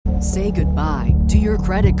Say goodbye to your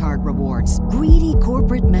credit card rewards. Greedy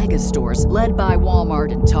corporate mega stores, led by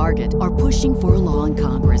Walmart and Target, are pushing for a law in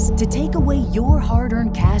Congress to take away your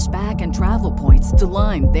hard-earned cash back and travel points to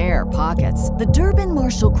line their pockets. The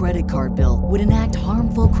Durbin-Marshall credit card bill would enact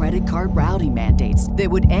harmful credit card routing mandates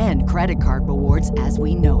that would end credit card rewards as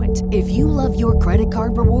we know it. If you love your credit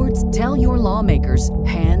card rewards, tell your lawmakers,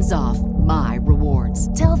 hands off my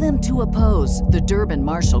rewards. Tell them to oppose the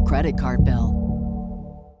Durbin-Marshall credit card bill.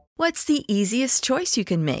 What's the easiest choice you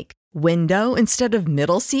can make? Window instead of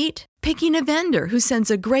middle seat? Picking a vendor who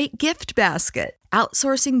sends a great gift basket?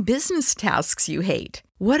 Outsourcing business tasks you hate?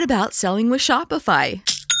 What about selling with Shopify?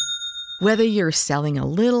 Whether you're selling a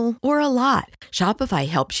little or a lot, Shopify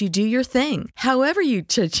helps you do your thing, however you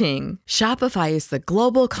cha-ching. Shopify is the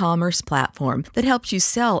global commerce platform that helps you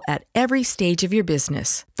sell at every stage of your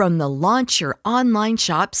business. From the launch your online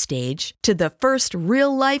shop stage to the first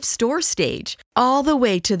real-life store stage, all the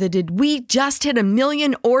way to the did we just hit 1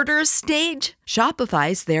 million orders stage.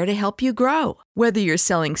 Shopify's there to help you grow. Whether you're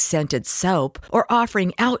selling scented soap or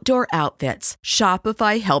offering outdoor outfits,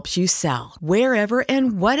 Shopify helps you sell. Wherever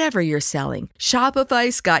and whatever you're selling,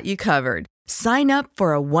 Shopify's got you covered. Sign up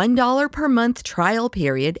for a $1 per month trial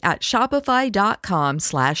period at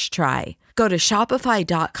shopify.com/try. Go to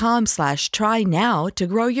shopify.com/try now to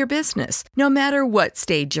grow your business, no matter what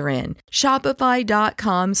stage you're in.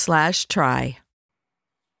 Shopify.com/try.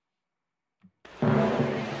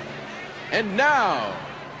 And now,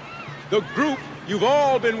 the group you've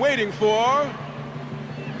all been waiting for,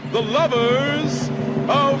 the Lovers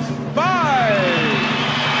of Five.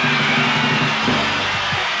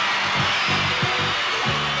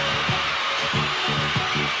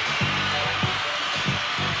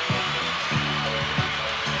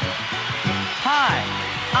 Hi,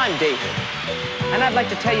 I'm David, and I'd like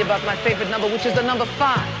to tell you about my favorite number, which is the number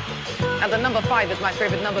 5. Now, the number 5 is my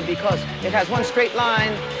favorite number because it has one straight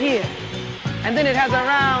line here, and then it has a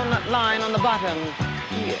round line on the bottom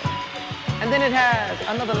here, and then it has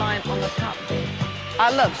another line on the top there.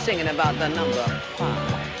 I love singing about the number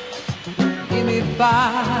 5. Give me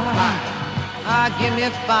 5. Give me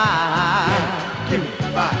 5. Give me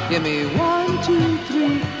 5. Give me 1, 2,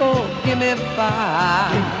 3, 4. Give me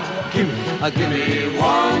 5. Give me. Give me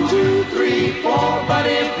 1, 2, 3, 4. But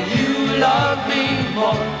if you love me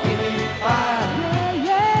more, give me 5. Yeah,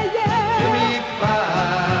 yeah, yeah. Give me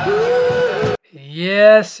 5.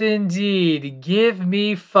 Yes, indeed. Give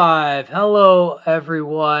me 5. Hello,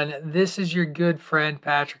 everyone. This is your good friend,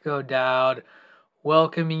 Patrick O'Dowd,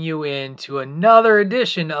 welcoming you into another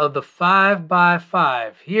edition of the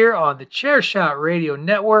 5x5 here on the Chairshot Radio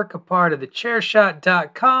Network, a part of the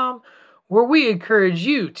Chairshot.com, where we encourage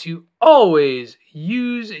you to always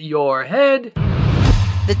use your head.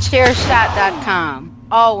 TheChairshot.com.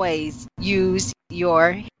 Always use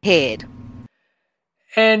your head.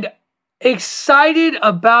 And excited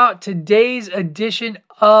about today's edition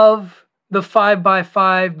of the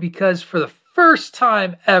 5x5 because for the first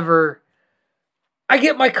time ever, I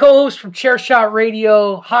get my co-host from Chairshot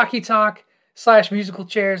Radio, Hockey Talk / Musical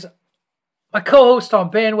Chairs, my co-host on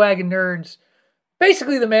Bandwagon Nerds,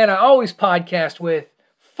 basically the man I always podcast with,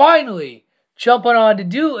 finally jumping on to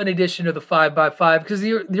do an edition of the 5x5 because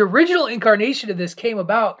the original incarnation of this came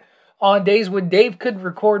about on days when Dave couldn't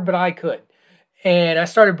record, but I could. And I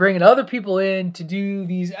started bringing other people in to do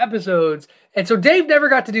these episodes. And so Dave never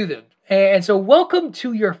got to do them. And so welcome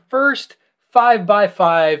to your first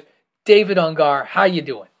 5x5, David Ungar. How you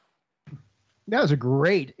doing? That was a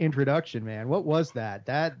great introduction, man. What was that?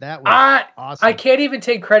 That was awesome. I can't even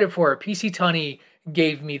take credit for it. PC Tunney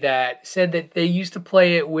gave me that, said that they used to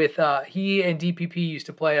play it with, he and DPP used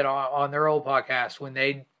to play it on their old podcast when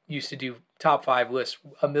they used to do top 5 lists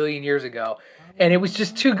a million years ago. And it was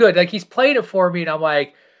just too good. Like, he's played it for me and I'm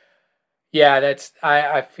like, yeah,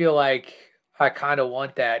 I feel like I kind of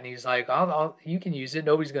want that. And he's like, you can use it.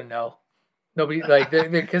 Nobody's going to know. Nobody, like,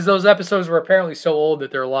 because those episodes were apparently so old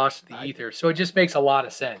that they're lost to the ether. So it just makes a lot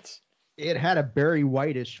of sense. It had a Barry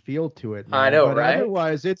Whitish feel to it, man. I know, but right?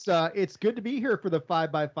 Otherwise, it's good to be here for the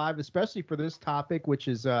 5x5, especially for this topic, which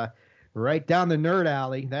is right down the nerd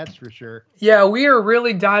alley. That's for sure. Yeah, we are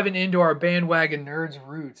really diving into our Bandwagon Nerds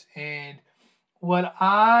roots. And what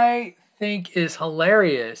I think is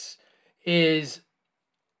hilarious is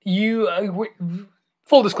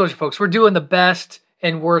full disclosure, folks, we're doing the best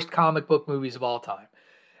and worst comic book movies of all time.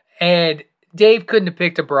 And Dave couldn't have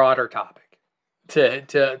picked a broader topic to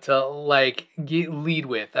lead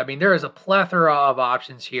with. I mean, there is a plethora of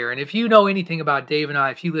options here. And if you know anything about Dave and I,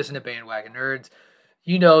 if you listen to Bandwagon Nerds,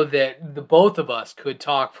 you know that the both of us could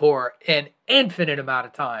talk for an infinite amount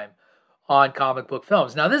of time on comic book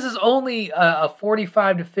films. Now, this is only a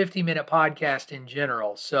 45 to 50 minute podcast in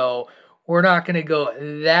general, so we're not going to go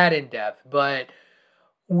that in depth, but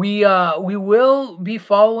we will be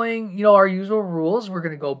following, our usual rules. We're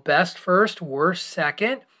going to go best first, worst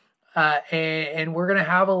second, and we're going to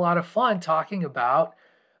have a lot of fun talking about,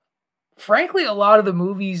 frankly, a lot of the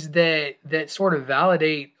movies that sort of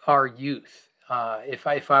validate our youth. If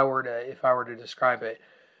I were to describe it,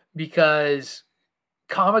 because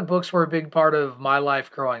comic books were a big part of my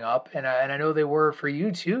life growing up, and I know they were for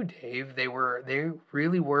you too, Dave. They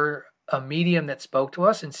really were a medium that spoke to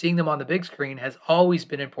us, and seeing them on the big screen has always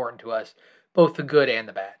been important to us, both the good and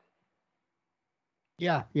the bad.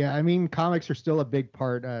 Yeah. I mean, comics are still a big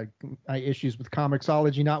part. Issues with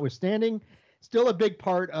comicsology notwithstanding, still a big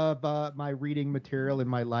part of my reading material in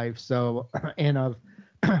my life. So, and of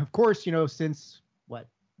course, since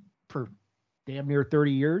for damn near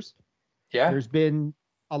 30 years, there's been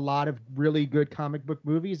a lot of really good comic book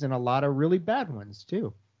movies and a lot of really bad ones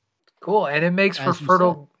too. Cool. And it makes for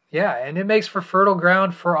fertile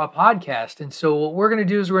ground for a podcast. And so what we're going to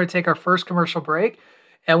do is we're going to take our first commercial break.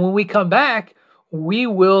 And when we come back, we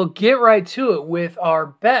will get right to it with our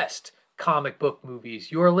best comic book movies.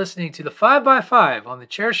 You're listening to the 5x5 on the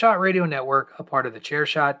Chairshot Radio Network, a part of the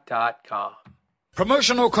Chairshot.com.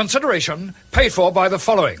 Promotional consideration paid for by the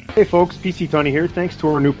following. Hey folks, PC Tony here. Thanks to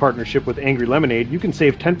our new partnership with Angry Lemonade, you can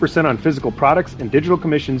save 10% on physical products and digital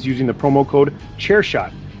commissions using the promo code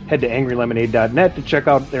Chairshot. Head to angrylemonade.net to check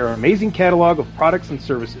out their amazing catalog of products and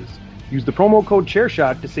services. Use the promo code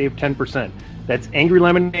Chairshot to save 10%. That's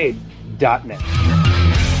angrylemonade.net.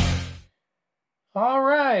 All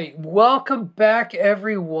right. Welcome back,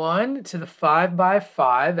 everyone, to the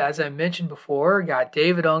 5x5. As I mentioned before, got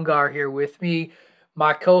David Ungar here with me,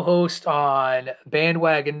 my co-host on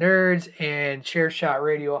Bandwagon Nerds and Chairshot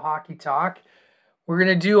Radio Hockey Talk. We're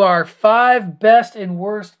going to do our 5 best and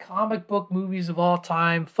worst comic book movies of all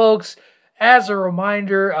time. Folks, as a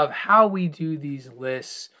reminder of how we do these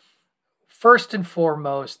lists, first and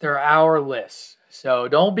foremost, they're our lists. So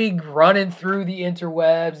don't be running through the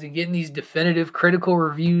interwebs and getting these definitive critical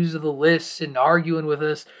reviews of the lists and arguing with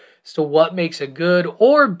us as to what makes a good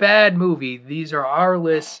or bad movie. These are our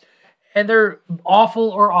lists, and they're awful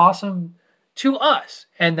or awesome to us,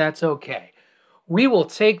 and that's okay. We will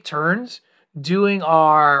take turns doing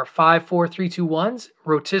our 5, 4, 3, 2, 1s,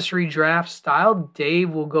 rotisserie draft style. Dave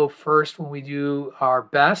will go first when we do our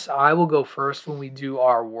best. I will go first when we do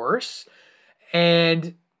our worst.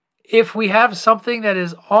 And if we have something that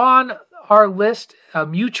is on our list, a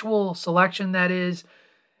mutual selection that is,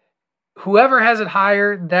 whoever has it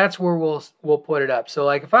higher, that's where we'll put it up. So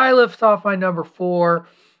like if I lift off my number 4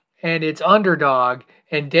 and it's Underdog,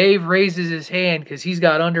 and Dave raises his hand because he's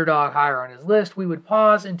got Underdog higher on his list, we would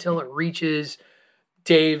pause until it reaches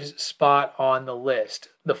Dave's spot on the list.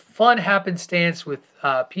 The fun happenstance with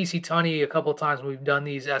PC Tunney a couple times when we've done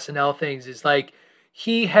these SNL things is like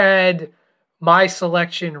he had my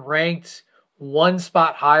selection ranked 1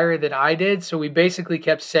 spot higher than I did, so we basically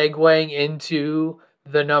kept segueing into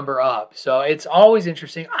the number up. So it's always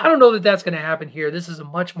interesting. I don't know that that's going to happen here. This is a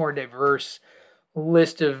much more diverse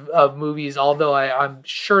list of movies, although I'm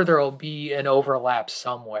sure there will be an overlap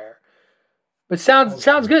somewhere. But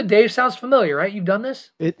sounds good, Dave. Sounds familiar, right? You've done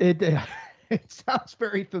this? It sounds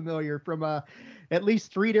very familiar from at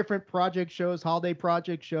least 3 different holiday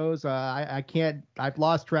project shows. I've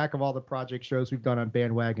lost track of all the project shows we've done on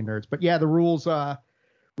Bandwagon Nerds. But yeah, the rules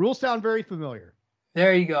sound very familiar.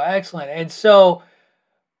 There you go. Excellent. And so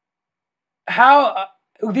how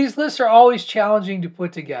these lists are always challenging to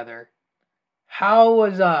put together. How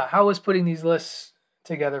was putting these lists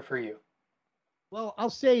together for you? Well, I'll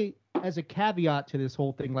say as a caveat to this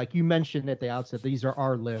whole thing, like you mentioned at the outset, these are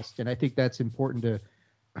our list, and I think that's important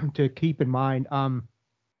to keep in mind.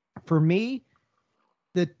 For me,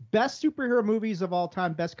 the best superhero movies of all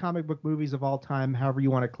time, best comic book movies of all time, however you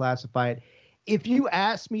want to classify it. If you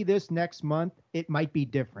ask me this next month, it might be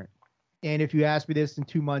different. And if you ask me this in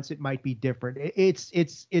 2 months, it might be different. It's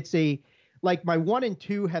like my 1 and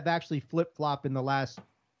 2 have actually flip-flopped in the last,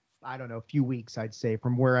 I don't know, few weeks, I'd say,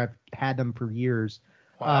 from where I've had them for years.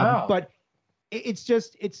 Wow. But it's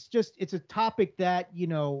a topic that,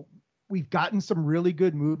 we've gotten some really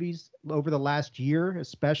good movies over the last year,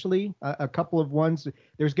 especially a couple of ones.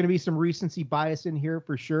 There's going to be some recency bias in here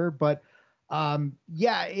for sure. But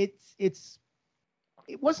it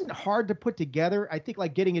wasn't hard to put together. I think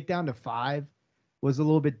like getting it down to 5 was a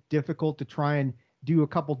little bit difficult to try and do a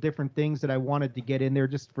couple different things that I wanted to get in there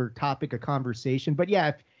just for topic of conversation. But yeah,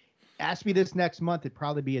 if ask me this next month, it'd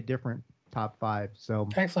probably be a different top 5. So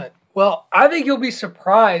excellent. Well, I think you'll be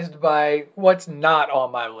surprised by what's not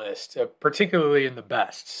on my list, particularly in the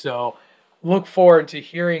best. So look forward to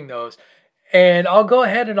hearing those. And I'll go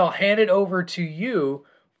ahead and I'll hand it over to you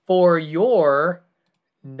for your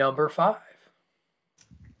number 5.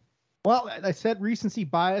 Well, I said recency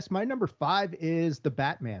bias. My number 5 is the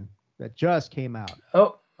Batman that just came out.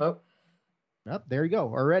 Oh, there you go.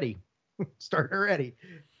 Already. Start already.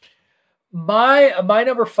 My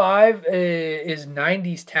number 5 is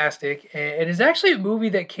 90s Tastic, and it's actually a movie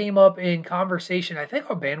that came up in conversation, I think,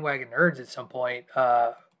 on Bandwagon Nerds at some point,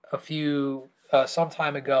 some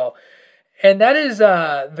time ago, and that is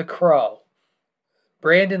The Crow.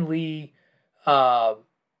 Brandon Lee.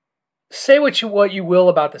 Say what you will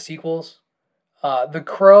about the sequels. The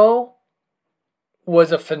Crow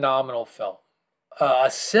was a phenomenal film, a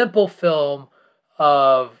simple film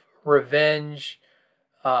of revenge.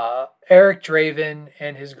 Eric Draven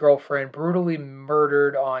and his girlfriend brutally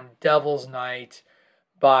murdered on Devil's Night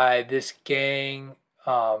by this gang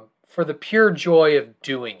for the pure joy of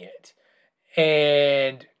doing it.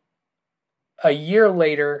 And a year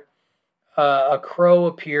later, a crow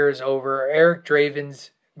appears over Eric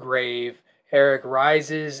Draven's grave. Eric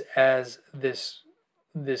rises as this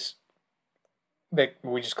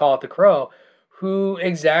we just call it the Crow, who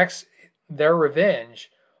exacts their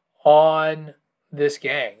revenge on this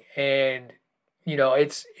gang. And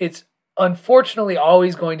it's unfortunately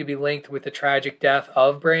always going to be linked with the tragic death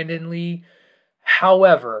of Brandon Lee.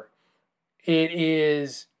 However, it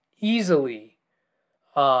is easily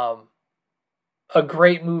a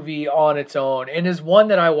great movie on its own, and is one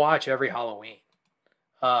that I watch every Halloween,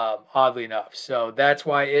 oddly enough. So that's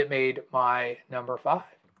why it made my number 5.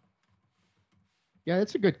 Yeah,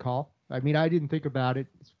 it's a good call. I mean, I didn't think about it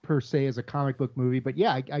per se as a comic book movie, but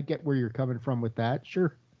yeah, I get where you're coming from with that.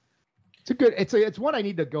 Sure. It's one I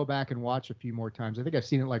need to go back and watch a few more times. I think I've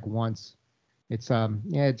seen it like once. It's one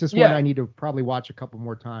I need to probably watch a couple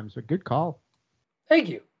more times. But good call. Thank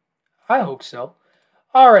you. I hope so.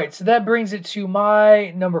 All right, so that brings it to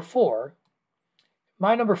my number 4.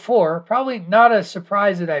 My number 4, probably not a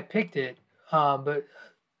surprise that I picked it, but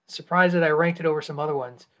surprised that I ranked it over some other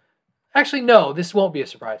ones. Actually, no, this won't be a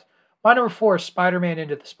surprise. My number 4 is Spider-Man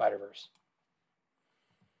Into the Spider-Verse.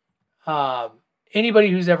 Anybody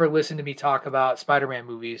who's ever listened to me talk about Spider-Man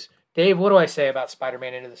movies, Dave, what do I say about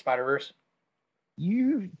Spider-Man Into the Spider-Verse?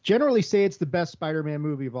 You generally say it's the best Spider-Man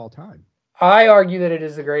movie of all time. I argue that it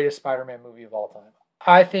is the greatest Spider-Man movie of all time.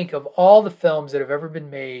 I think of all the films that have ever been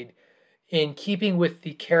made in keeping with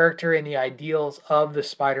the character and the ideals of the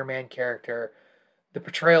Spider-Man character, the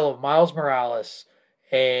portrayal of Miles Morales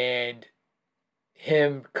and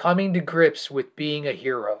him coming to grips with being a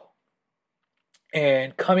hero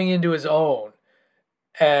and coming into his own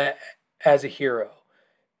as a hero,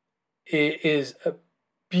 it is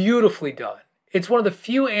beautifully done. It's one of the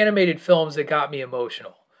few animated films that got me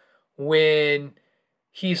emotional when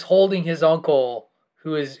he's holding his uncle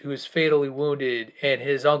who is fatally wounded, and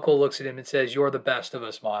his uncle looks at him and says, "You're the best of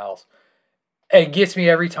us, Miles." It gets me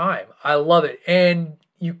every time. I love it. And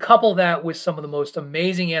you couple that with some of the most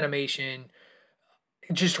amazing animation,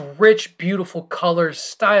 just rich, beautiful colors.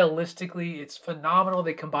 Stylistically, it's phenomenal.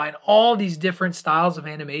 They combine all these different styles of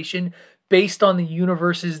animation based on the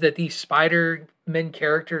universes that these Spider-Man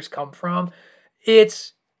characters come from.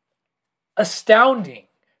 It's astounding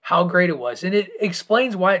how great it was. And it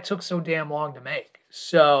explains why it took so damn long to make.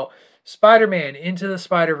 So Spider-Man Into the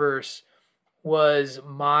Spider-Verse was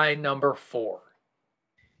my number 4.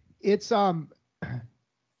 It's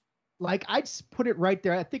like I'd put it right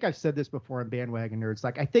there. I think I've said this before on Bandwagon Nerds.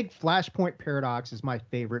 Like I think Flashpoint Paradox is my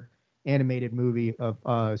favorite animated movie of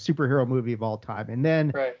superhero movie of all time, and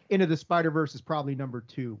then Into the Spider-Verse is probably number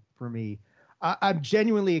 2 for me. I'm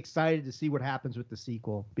genuinely excited to see what happens with the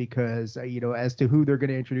sequel because as to who they're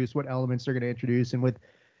going to introduce, what elements they're going to introduce, and with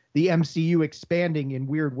the MCU expanding in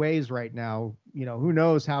weird ways right now, who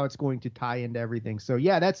knows how it's going to tie into everything. So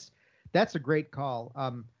yeah, that's a great call.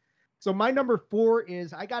 So my number 4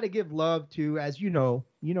 is I got to give love to, as you know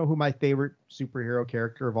who my favorite superhero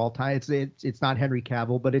character of all time. It's not Henry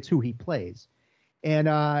Cavill, but it's who he plays. And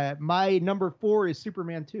my number 4 is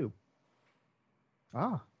Superman 2.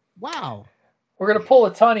 Ah, wow. We're going to pull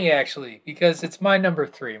a Tunney, actually, because it's my number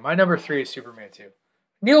 3. My number 3 is Superman 2.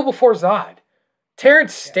 Kneel before Zod.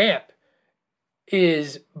 Terrence Stamp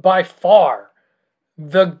is by far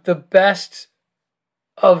the best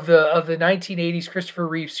of the 1980s Christopher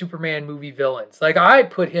Reeve Superman movie villains. Like, I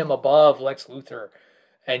put him above Lex Luthor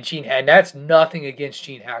and Gene Hackman. That's nothing against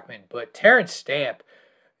Gene Hackman, but Terrence Stamp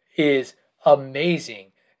is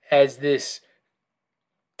amazing as this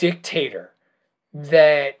dictator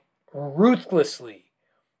that ruthlessly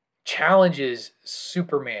challenges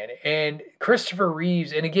Superman and Christopher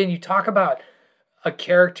Reeves. And again, you talk about a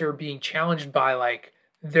character being challenged by like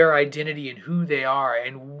their identity and who they are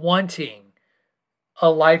and wanting a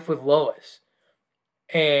life with Lois.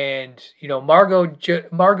 And, you know,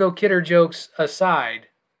 Margot Kidder jokes aside,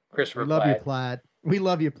 Christopher We love you, Platt. Platt. We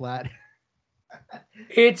love you, Platt.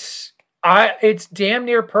 It's damn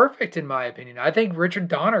near perfect in my opinion. I think Richard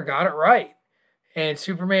Donner got it right. And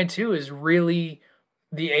Superman 2 is really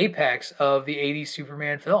the apex of the 80s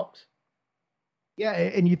Superman films. Yeah,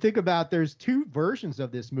 and you think about there's two versions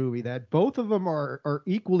of this movie that both of them are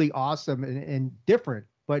equally awesome and different,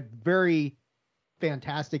 but very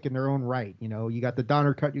fantastic in their own right. You know, you got the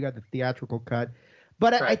Donner cut, you got the theatrical cut,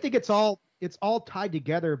 but I think it's all tied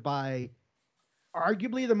together by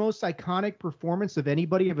arguably the most iconic performance of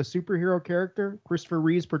anybody of a superhero character, Christopher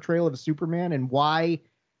Reeve's portrayal of Superman, and why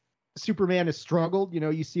Superman has struggled. You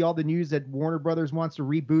know, you see all the news that Warner Brothers wants to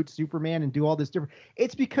reboot Superman and do all this different.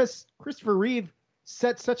 It's because Christopher Reeve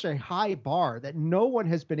set such a high bar that no one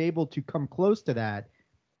has been able to come close to that.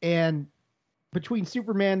 And between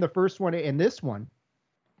Superman, the first one, and this one,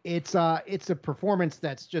 it's a performance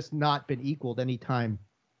that's just not been equaled anytime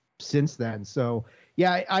since then. So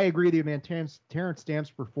yeah, I agree with you, man. Terrence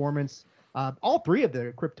Stamp's performance, all three of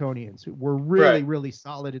the Kryptonians were really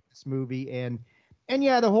solid in this movie. And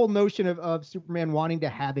yeah, the whole notion of Superman wanting to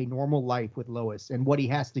have a normal life with Lois and what he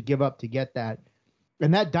has to give up to get that.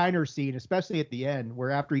 And that diner scene, especially at the end, where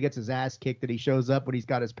after he gets his ass kicked and he shows up when he's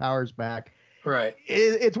got his powers back. Right.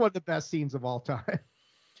 It's one of the best scenes of all time.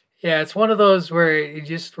 Yeah, it's one of those where it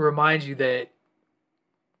just reminds you that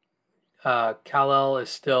Kal-El is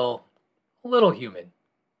still a little human.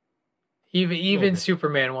 Even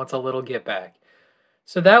Superman wants a little get back.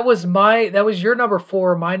 So that was your number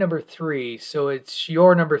 4, my number 3. So it's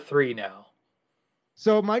your number 3 now.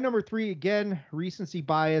 So my number 3, again, recency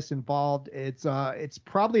bias involved. It's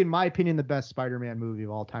probably, in my opinion, the best Spider-Man movie of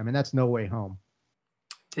all time, and that's No Way Home.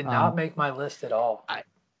 Did not make my list at all.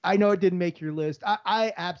 I know it didn't make your list.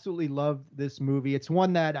 I absolutely love this movie. It's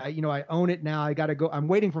one that I own it now. I got to go. I'm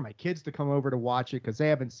waiting for my kids to come over to watch it because they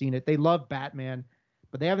haven't seen it. They love Batman,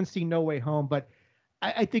 but they haven't seen No Way Home. But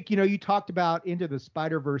I think, you talked about Into the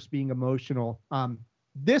Spider-Verse being emotional.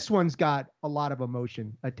 This one's got a lot of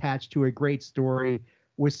emotion attached to a great story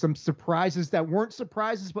with some surprises that weren't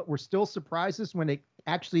surprises, but were still surprises when it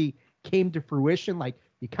actually came to fruition. Like,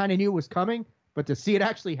 you kind of knew it was coming, but to see it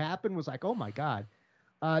actually happen was like, oh my God.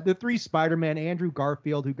 The 3 Spider-Man, Andrew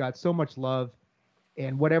Garfield, who got so much love,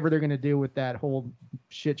 and whatever they're going to do with that whole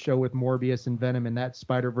shit show with Morbius and Venom and that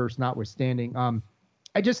Spider-Verse notwithstanding.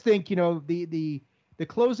 I just think, the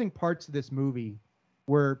closing parts of this movie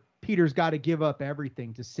where Peter's got to give up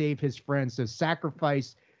everything to save his friends, to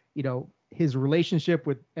sacrifice, his relationship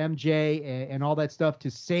with MJ and all that stuff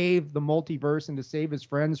to save the multiverse and to save his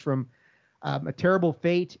friends from a terrible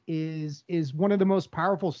fate is one of the most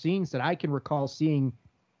powerful scenes that I can recall seeing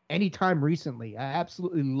anytime recently. I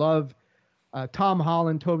absolutely love Tom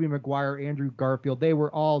Holland, Tobey Maguire, Andrew Garfield. They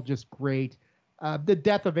were all just great. The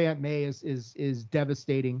death of Aunt May is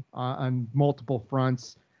devastating on multiple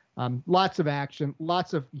fronts. Lots of action,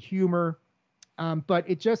 lots of humor, but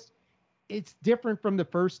it's different from the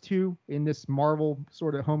first two in this Marvel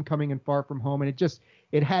sort of Homecoming and Far From Home, and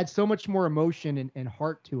it had so much more emotion and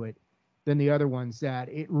heart to it than the other ones that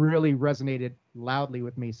it really resonated loudly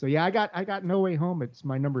with me. So yeah, I got No Way Home. It's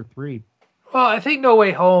my number 3. Well, I think No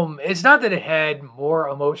Way Home, it's not that it had more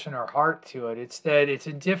emotion or heart to it. It's that it's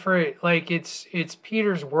a different, like, it's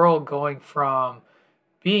Peter's world going from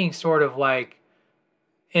being sort of like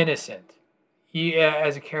innocent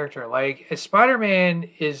as a character. Like,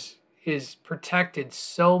 Spider-Man is protected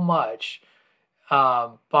so much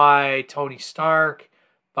by Tony Stark,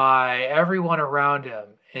 by everyone around him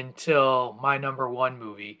until my number 1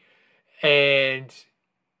 movie. And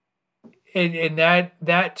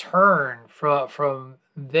that turn from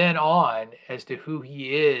then on as to who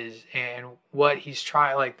he is and what he's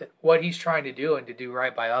trying, what he's trying to do and to do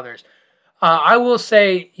right by others. I will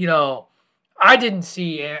say, I didn't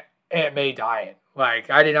see Aunt May dying. Like,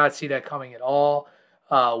 I did not see that coming at all.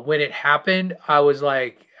 When it happened, I was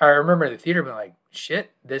like, I remember the theater being like,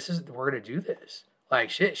 shit, we're going to do this. Like,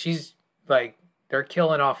 shit, she's like, they're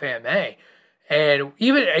killing off Aunt May. And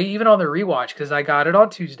even on the rewatch, because I got it on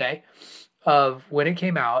Tuesday of when it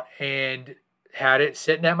came out and had it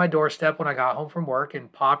sitting at my doorstep when I got home from work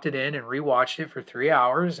and popped it in and rewatched it for 3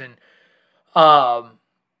 hours. And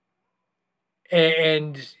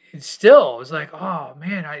it still was like, oh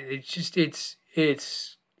man, it's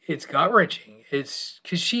gut wrenching. It's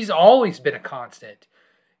because she's always been a constant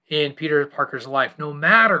in Peter Parker's life, no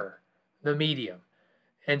matter the medium.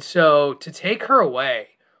 And so to take her away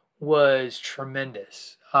was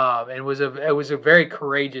tremendous. And it was a very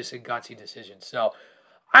courageous and gutsy decision. So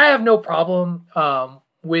I have no problem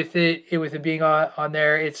with it being on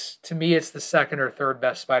there. To me, it's the second or third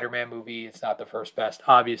best Spider-Man movie. It's not the first best.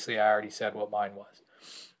 Obviously, I already said what mine was.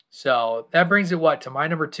 So that brings it to my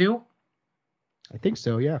number 2? I think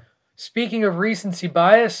so, yeah. Speaking of recency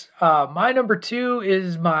bias, my number 2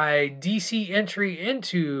 is my DC entry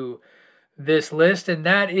into this list, and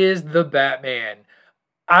that is The Batman.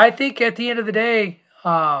 I think at the end of the day,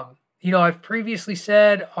 I've previously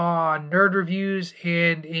said on Nerd Reviews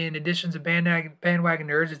and in editions of Bandwagon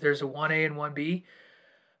Nerds that there's a 1A and 1B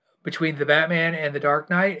between The Batman and The Dark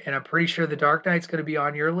Knight, and I'm pretty sure The Dark Knight's going to be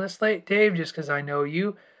on your list, Dave, just because I know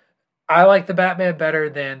you. I like The Batman better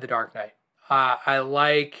than The Dark Knight. I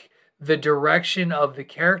like the direction of the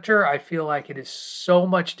character. I feel like it is so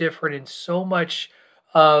much different and so much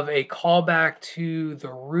of a callback to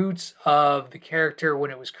the roots of the character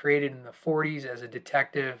when it was created in the 40s as a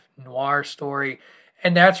detective noir story.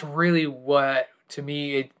 And that's really what, to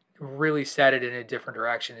me, it really set it in a different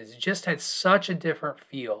direction. It just had such a different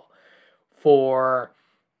feel for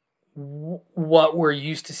what we're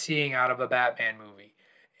used to seeing out of a Batman movie.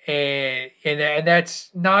 And that's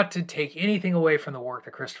not to take anything away from the work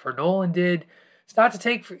that Christopher Nolan did. It's not to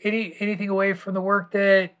take anything away from the work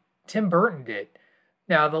that Tim Burton did.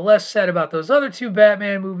 Now, the less said about those other 2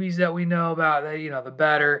 Batman movies that we know about, the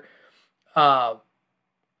better. But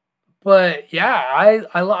yeah,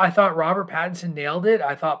 I thought Robert Pattinson nailed it.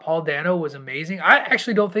 I thought Paul Dano was amazing. I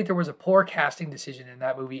actually don't think there was a poor casting decision in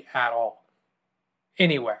that movie at all.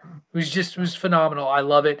 Anywhere. It was phenomenal. I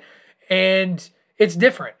love it. And it's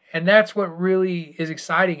different. And that's what really is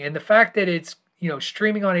exciting. And the fact that it's,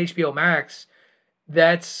 streaming on HBO Max,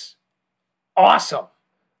 that's awesome.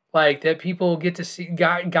 Like that people get to see,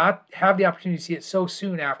 have the opportunity to see it so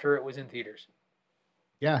soon after it was in theaters.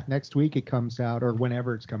 Yeah, next week it comes out, or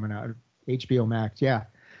whenever it's coming out, HBO Max. Yeah,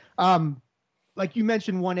 like you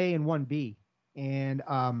mentioned, 1A and 1B, and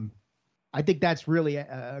I think that's really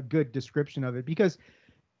a good description of it because,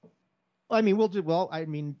 I mean,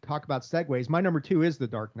 talk about segues. My number 2 is The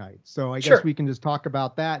Dark Knight, so I guess we can just talk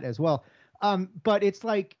about that as well. But it's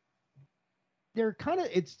like, they're kind of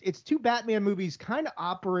it's 2 Batman movies kind of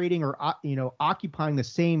operating or occupying the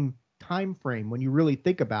same time frame when you really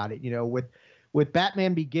think about it. With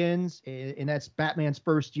Batman Begins, and that's Batman's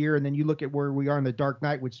first year, and then you look at where we are in The Dark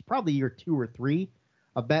Knight, which is probably year 2 or 3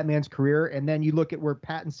 of Batman's career, and then you look at where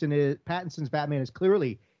Pattinson's Batman is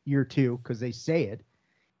clearly year 2 because they say it,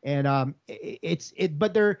 and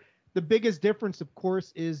but the biggest difference, of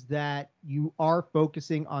course, is that you are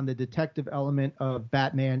focusing on the detective element of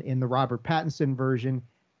Batman in the Robert Pattinson version.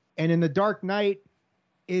 And in The Dark Knight,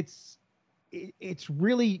 it's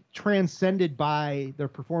really transcended by the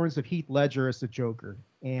performance of Heath Ledger as the Joker.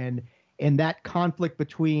 And that conflict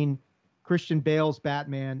between Christian Bale's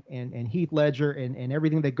Batman and Heath Ledger and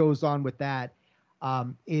everything that goes on with that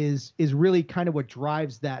is really kind of what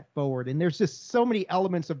drives that forward. And there's just so many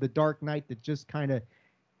elements of The Dark Knight that just kind of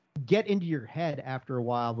get into your head after a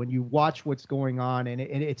while when you watch what's going on, and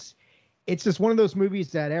it's just one of those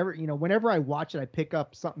movies that whenever I watch it, I pick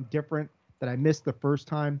up something different that I missed the first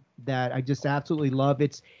time that I just absolutely love.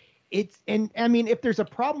 And I mean, if there's a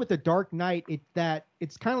problem with The Dark Knight,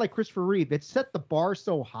 it's kind of like Christopher Reeve. It set the bar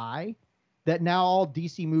so high that now all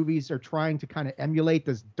DC movies are trying to kind of emulate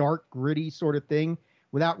this dark, gritty sort of thing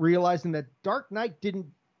without realizing that Dark Knight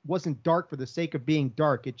wasn't dark for the sake of being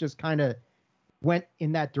dark. It just kind of went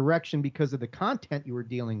in that direction because of the content you were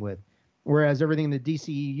dealing with. Whereas everything in the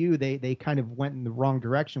DCEU, they kind of went in the wrong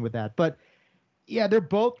direction with that. But yeah, they're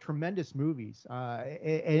both tremendous movies.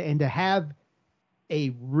 And to have a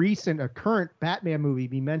current Batman movie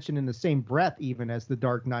be mentioned in the same breath, even as The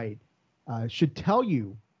Dark Knight, should tell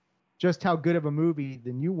you just how good of a movie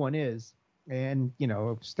the new one is. And,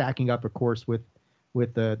 stacking up, of course, with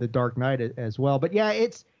the Dark Knight as well. But yeah,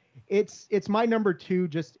 it's my number 2.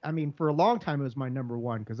 For a long time, it was my number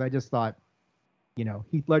 1 because I just thought,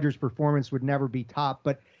 Heath Ledger's performance would never be top.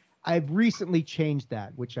 But I've recently changed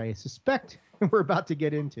that, which I suspect we're about to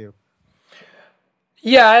get into.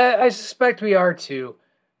 Yeah, I suspect we are too.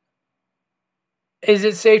 Is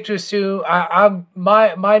it safe to assume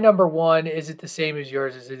my number 1, is it the same as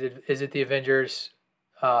yours? Is it the Avengers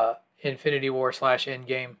Infinity War /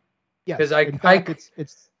 Endgame? Yeah, because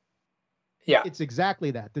it's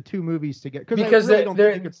exactly that. The 2 movies together, because I really don't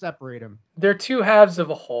think you could separate them. They're 2 halves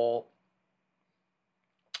of a whole.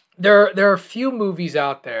 There are a few movies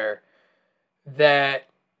out there that,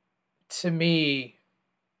 to me,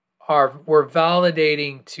 were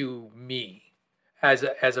validating to me as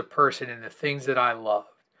a person and the things that I loved.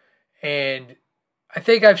 And I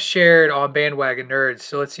think I've shared on Bandwagon Nerds,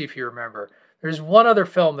 so let's see if you remember. There's one other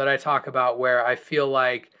film that I talk about where I feel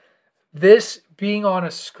like this being on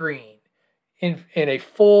a screen in a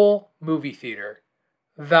full movie theater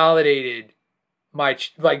validated my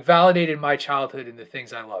childhood and the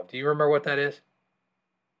things I loved. Do you remember what that is?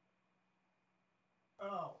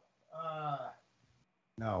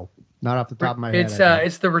 No, not off the top of my head.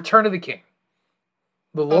 It's The Return of the King.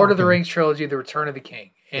 The Lord of the Rings trilogy, The Return of the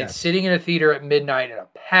King. And sitting in a theater at midnight, in a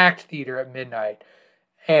packed theater at midnight,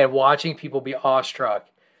 and watching people be awestruck.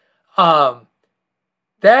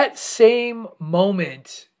 That same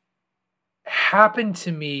moment happened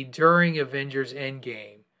to me during Avengers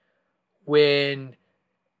Endgame when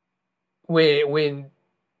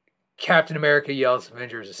Captain America yells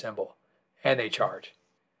Avengers Assemble and they charge.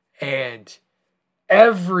 And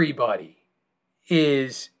everybody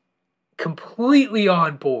is completely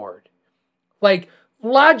on board. Like,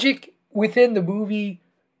 logic within the movie,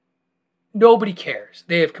 nobody cares.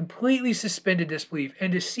 They have completely suspended disbelief.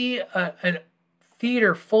 And to see a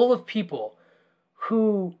theater full of people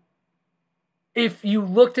who, if you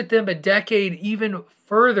looked at them a decade even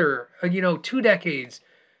further, 2 decades,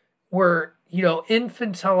 were,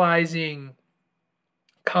 infantilizing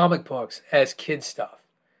comic books as kid stuff.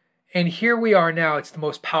 And here we are now. It's the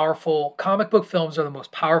most powerful, comic book films are the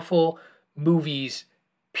most powerful movies,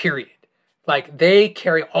 period. Like, they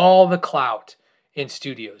carry all the clout in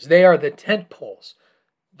studios. They are the tent poles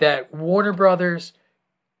that Warner Brothers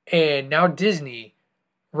and now Disney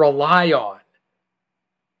rely on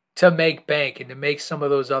to make bank and to make some of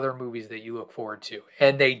those other movies that you look forward to.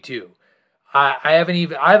 And they do. I haven't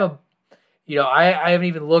even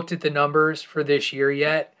looked at the numbers for this year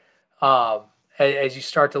yet. As you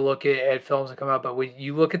start to look at films that come out, but when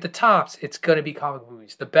you look at the tops, it's going to be comic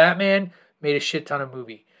movies. The Batman made a shit ton of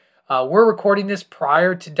movie. We're recording this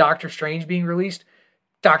prior to Doctor Strange being released.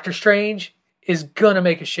 Doctor Strange is going to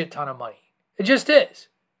make a shit ton of money. It just is.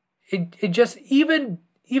 It just, even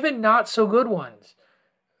not so good ones,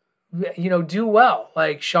 do well.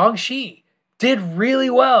 Like Shang-Chi did really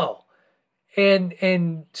well.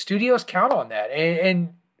 And studios count on that.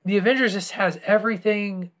 And the Avengers just has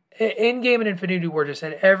everything. Endgame and Infinity War just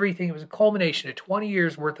had everything. It was a culmination of 20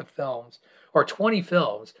 years worth of films, or 20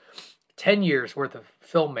 films, 10 years worth of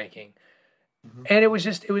filmmaking. Mm-hmm. And it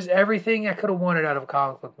was everything I could have wanted out of a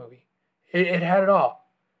comic book movie. It had it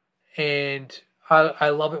all. And I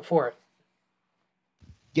love it for it.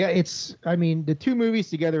 Yeah, the two movies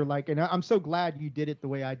together, and I'm so glad you did it the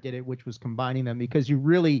way I did it, which was combining them, because you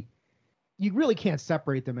really can't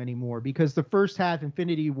separate them anymore, because the first half,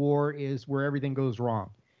 Infinity War, is where everything goes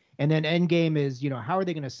wrong. And then Endgame is, how are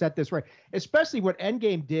they going to set this right? Especially what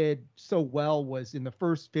Endgame did so well was in the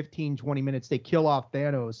first 15, 20 minutes, they kill off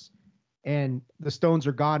Thanos and the stones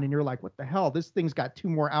are gone. And you're like, what the hell? This thing's got 2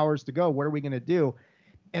 more hours to go. What are we going to do?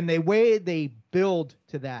 And the way they build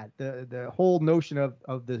to that, the whole notion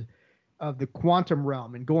of the quantum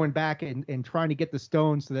realm and going back and trying to get the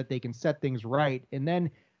stones so that they can set things right. And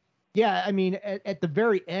then, yeah, at the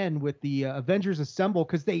very end with the Avengers Assemble,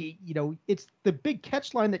 because they, it's the big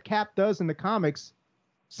catch line that Cap does in the comics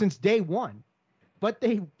since day one, but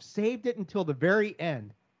they saved it until the very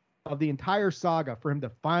end of the entire saga for him to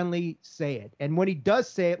finally say it. And when he does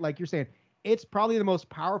say it, like you're saying, it's probably the most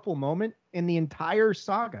powerful moment in the entire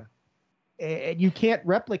saga. And you can't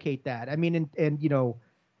replicate that.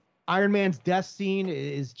 Iron Man's death scene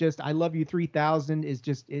is just, I love you 3000 is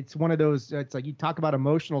just, it's one of those, it's like you talk about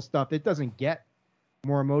emotional stuff. It doesn't get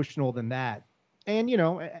more emotional than that. And,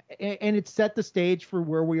 and it set the stage for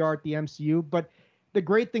where we are at the MCU. But the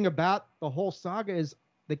great thing about the whole saga is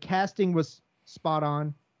the casting was spot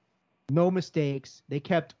on. No mistakes. They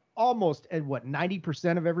kept almost at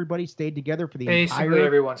 90% of everybody stayed together for the Basically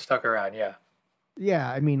everyone stuck around. Yeah.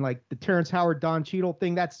 Yeah. The Terrence Howard, Don Cheadle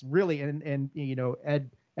thing, that's really, and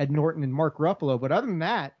Ed Norton and Mark Ruffalo. But other than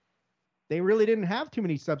that, they really didn't have too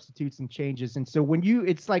many substitutes and changes. And so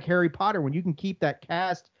it's like Harry Potter, when you can keep that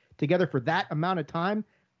cast together for that amount of time,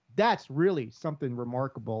 that's really something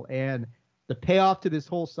remarkable. And the payoff to this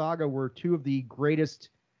whole saga were 2 of the greatest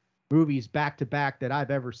movies back to back that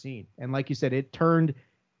I've ever seen. And like you said, it turned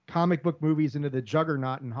comic book movies into the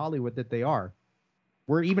juggernaut in Hollywood that they are,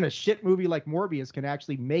 where even a shit movie like Morbius can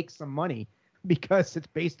actually make some money because it's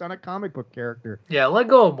based on a comic book character. Yeah, let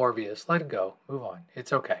go of Morbius. Let it go. Move on.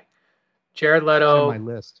 It's okay. Jared Leto. It's not in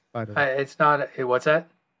my list, by the way. It's not. What's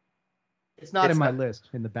that? It's not in my list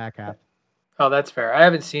in the back half. Oh, that's fair. I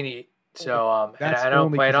haven't seen it, so and I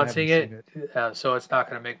don't plan on seeing it. So it's not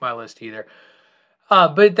going to make my list either.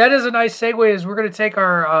 But that is a nice segue as we're going to take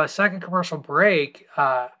our second commercial break.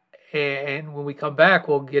 And when we come back,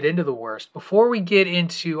 we'll get into the worst. Before we get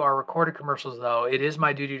into our recorded commercials, though, it is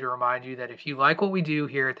my duty to remind you that if you like what we do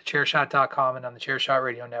here at thechairshot.com and on the Chairshot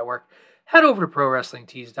Radio Network, head over to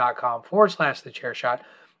prowrestlingtees.com/thechairshot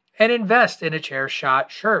and invest in a Chairshot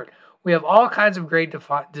shirt. We have all kinds of great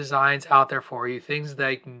designs out there for you. Things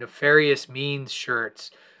like Nefarious Means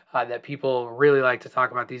shirts that people really like to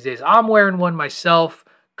talk about these days. I'm wearing one myself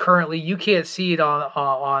currently. You can't see it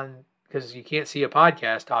on because you can't see a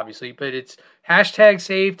podcast, obviously, but it's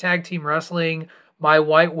 #save Tag Team Wrestling. My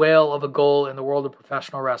white whale of a goal in the world of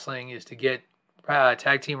professional wrestling is to get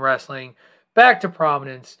Tag Team Wrestling back to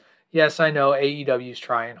prominence. Yes, I know AEW is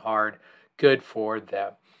trying hard. Good for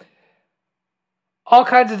them. All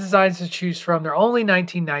kinds of designs to choose from. They're only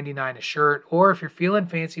 $19.99 a shirt, or if you're feeling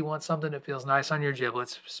fancy, want something that feels nice on your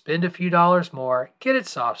giblets, spend a few dollars more, get it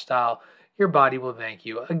soft style. Your body will thank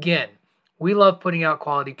you. Again, we love putting out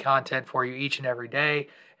quality content for you each and every day,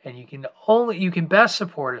 and you can best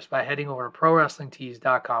support us by heading over to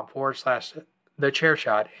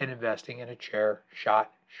prowrestlingtees.com/thechairshot and investing in a Chairshot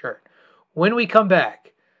shirt. When we come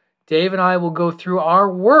back, Dave and I will go through our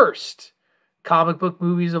worst comic book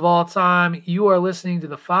movies of all time. You are listening to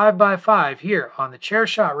the 5x5 here on the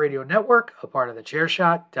Chairshot Radio Network, a part of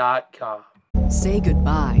thechairshot.com. Say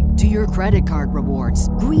goodbye to your credit card rewards.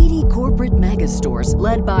 Greedy corporate mega stores,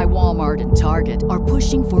 led by Walmart and Target, are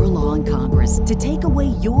pushing for a law in Congress to take away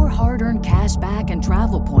your hard-earned cash back and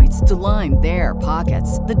travel points to line their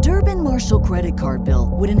pockets. The Durbin-Marshall credit card bill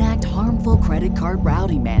would enact harmful credit card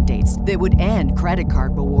routing mandates that would end credit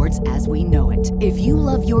card rewards as we know it. If you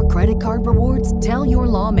love your credit card rewards, tell your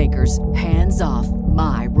lawmakers, hands off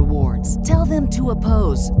my rewards. Tell them to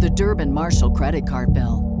oppose the Durbin-Marshall credit card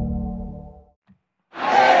bill.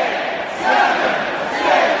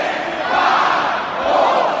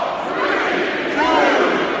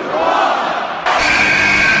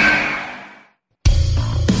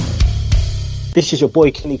 This is your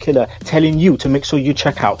boy Kenny Killer telling you to make sure you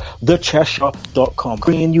check out thechairshot.com,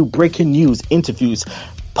 bringing you breaking news, interviews,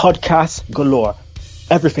 podcasts galore,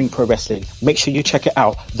 everything pro wrestling. Make sure you check it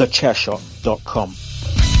out, thechairshot.com.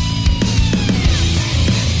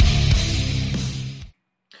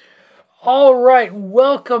 All right,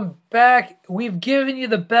 welcome back. We've given you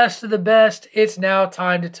the best of the best. It's now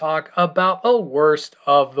time to talk about the worst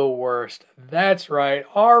of the worst. That's right,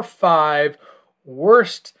 our 5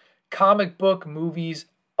 worst comic book movies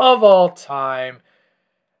of all time.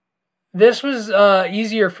 This was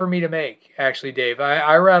easier for me to make, actually, Dave.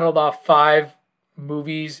 I rattled off 5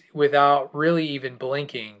 movies without really even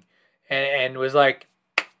blinking and was like,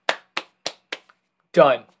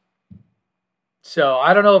 done. So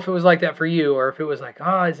I don't know if it was like that for you or if it was like,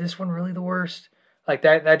 is this one really the worst? Like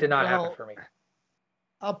that did not happen for me.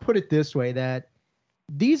 I'll put it this way, that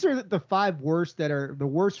these are the 5 worst that are the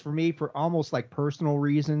worst for me for almost like personal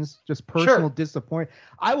reasons, just personal disappointment.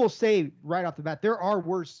 I will say right off the bat, there are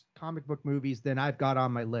worse comic book movies than I've got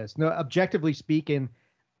on my list. No, objectively speaking,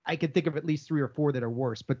 I can think of at least 3 or 4 that are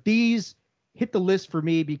worse, but these hit the list for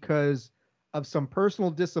me because of some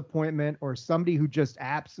personal disappointment or somebody who just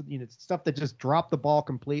stuff that just dropped the ball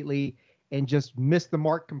completely and just missed the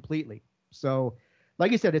mark completely. So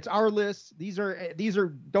like I said, it's our list. These are,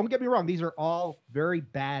 don't get me wrong, these are all very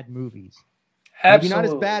bad movies.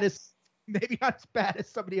 Absolutely. Maybe not as bad as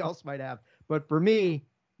somebody else might have. But for me,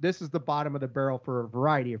 this is the bottom of the barrel for a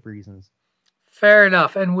variety of reasons. Fair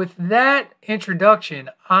enough. And with that introduction,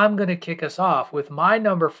 I'm going to kick us off with my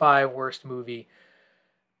number 5 worst movie.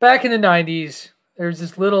 Back in the 90s, there's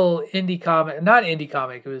this little indie comic, not indie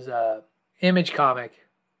comic, it was a Image comic,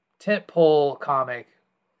 tentpole comic,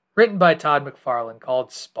 written by Todd McFarlane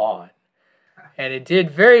called Spawn. And it did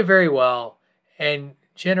very, very well and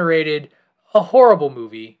generated a horrible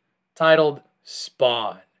movie titled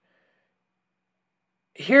Spawn.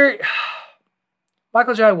 Here,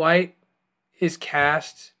 Michael Jai White is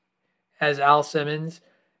cast as Al Simmons,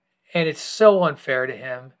 and it's so unfair to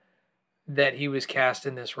him that he was cast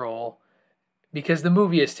in this role because the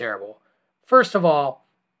movie is terrible. First of all,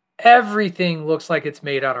 everything looks like it's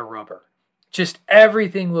made out of rubber. Just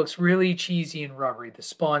everything looks really cheesy and rubbery. The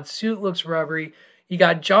Spawn suit looks rubbery. You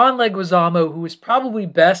got John Leguizamo, who is probably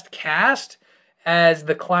best cast as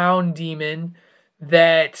the clown demon,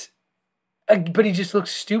 but he just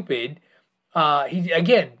looks stupid.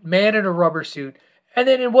 Again, man in a rubber suit. And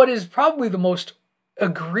then in what is probably the most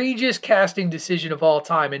egregious casting decision of all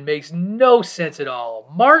time and makes no sense at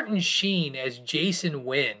all, Martin Sheen as Jason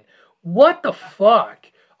Wynn. What the fuck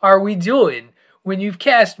are we doing when you've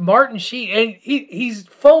cast Martin Sheen and he's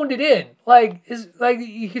phoned it in? Like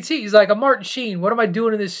you can see he's like a Martin Sheen. What am I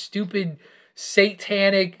doing in this stupid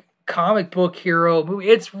satanic comic book hero movie?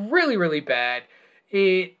 It's really, really bad.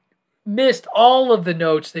 It missed all of the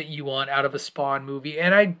notes that you want out of a Spawn movie,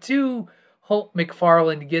 and I do hope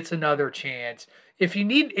McFarlane gets another chance. If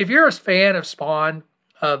you're a fan of Spawn,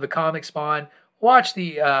 the comic Spawn, watch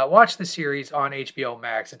the series on HBO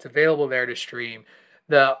Max. It's available there to stream.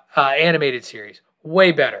 The animated series,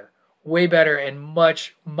 way better, and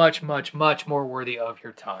much, much, much, much more worthy of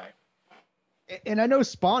your time. And I know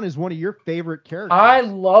Spawn is one of your favorite characters. I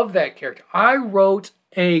love that character. I wrote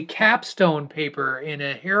a capstone paper in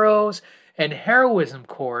a heroes and heroism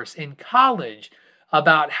course in college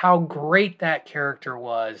about how great that character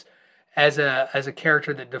was as a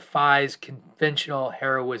character that defies conventional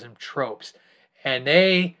heroism tropes. And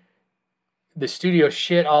the studio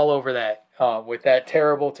shit all over that with that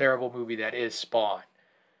terrible, terrible movie that is Spawn.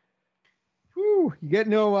 Whew, you get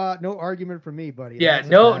no argument from me, buddy. Yeah,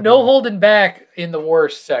 no holding back in the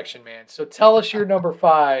worst section, man. So tell us your number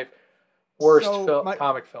 5 worst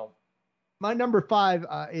comic film. My number 5,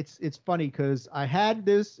 it's funny because I had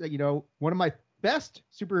this, one of my best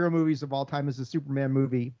superhero movies of all time is the Superman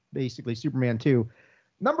movie, basically Superman 2.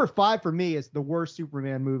 Number 5 for me is the worst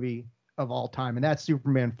Superman movie of all time, and that's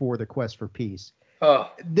Superman 4, The Quest for Peace.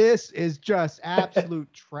 Oh, this is just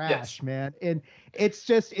absolute trash, yes. Man. And it's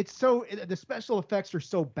so, the special effects are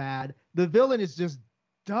so bad. The villain is just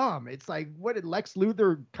dumb. It's like, what did Lex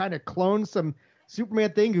Luthor kind of clone some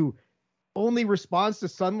Superman thing who only responds to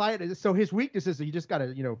sunlight? So his weakness is that you just got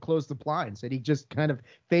to, close the blinds, and he just kind of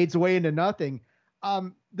fades away into nothing.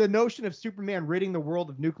 The notion of Superman ridding the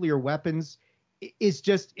world of nuclear weapons is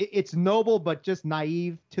just, it's noble, but just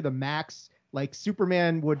naive to the max. Like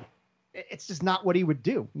Superman it's just not what he would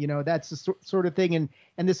do. That's the sort of thing.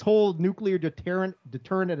 And this whole nuclear deterrent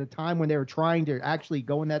at a time when they were trying to actually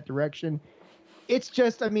go in that direction. It's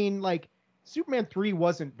just, Superman 3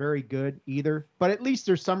 wasn't very good either, but at least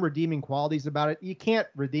there's some redeeming qualities about it. You can't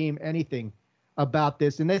redeem anything about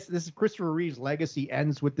this. And this Christopher Reeve's legacy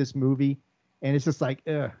ends with this movie. And it's just like,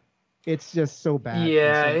 it's just so bad.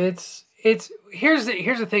 Yeah, here's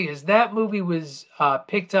the thing is that movie was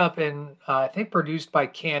picked up and I think produced by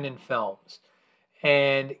Cannon Films.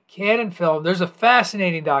 And Cannon Film, there's a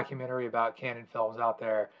fascinating documentary about Cannon Films out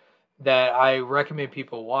there that I recommend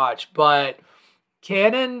people watch. But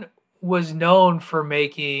Cannon was known for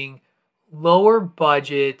making lower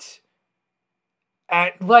budget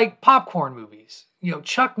like popcorn movies.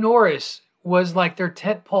 Chuck Norris was like their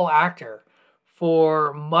tentpole actor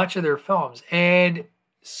for much of their films. And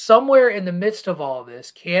somewhere in the midst of all of this,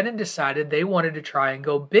 Cannon decided they wanted to try and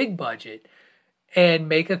go big budget and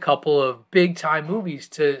make a couple of big time movies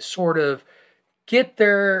to sort of get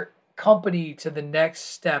their company to the next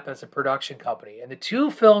step as a production company. And the 2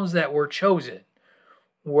 films that were chosen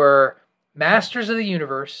were Masters of the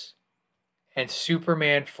Universe and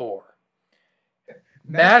Superman 4.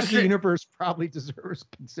 Masters of the Universe probably deserves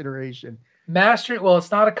consideration. Well,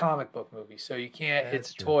 it's not a comic book movie, so you can't.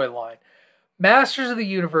 It's a toy line. Masters of the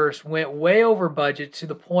Universe went way over budget to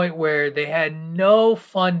the point where they had no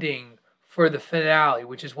funding for the finale,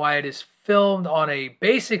 which is why it is filmed on a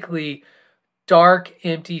basically dark,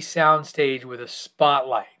 empty soundstage with a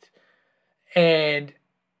spotlight. And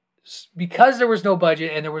because there was no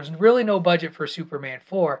budget, and there was really no budget for Superman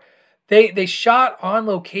 4, they shot on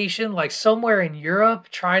location, like somewhere in Europe,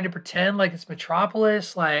 trying to pretend like it's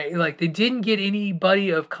Metropolis. Like they didn't get anybody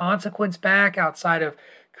of consequence back outside of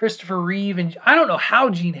Christopher Reeve, and I don't know how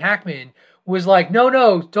Gene Hackman was like,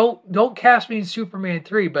 no, don't cast me in Superman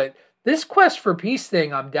 3, but this Quest for Peace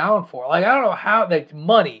thing, I'm down for. Like I don't know how, like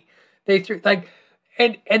money they threw, like,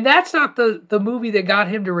 and that's not the movie that got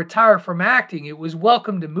him to retire from acting. It was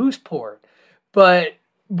Welcome to Mooseport, but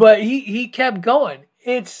he kept going.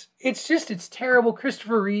 It's terrible.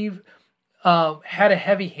 Christopher Reeve had a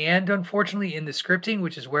heavy hand, unfortunately, in the scripting,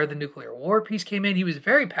 which is where the nuclear war piece came in. He was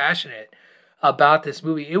very passionate about this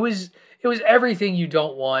movie. It was everything you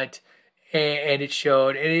don't want, and it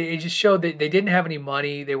showed. And it just showed that they didn't have any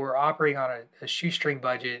money. They were operating on a shoestring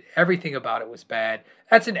budget. Everything about it was bad.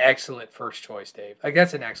 That's an excellent first choice, Dave. Like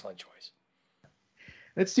that's an excellent choice.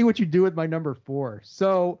 Let's see what you do with my number 4.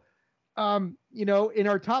 So, in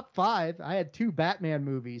our top 5, I had 2 Batman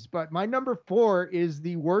movies, but my number 4 is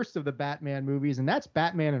the worst of the Batman movies, and that's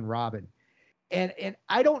Batman and Robin. And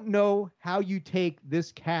I don't know how you take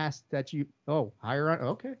this cast that higher on.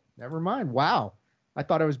 Okay, never mind. Wow. I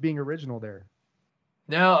thought I was being original there.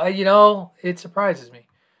 No, it surprises me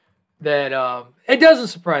that it doesn't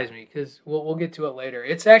surprise me because we'll get to it later.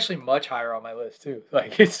 It's actually much higher on my list too.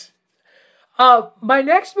 Like it's my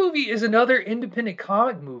next movie is another independent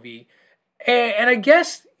comic movie, And I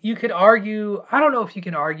guess you could argue, I don't know if you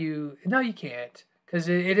can argue, no, you can't, because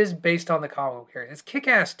it is based on the comic book character. It's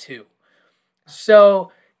Kick-Ass 2.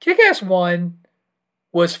 So Kick-Ass 1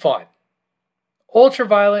 was fun. Ultra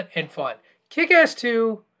violent and fun. Kick-Ass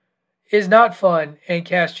 2 is not fun and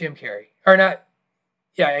cast Jim Carrey. Or not,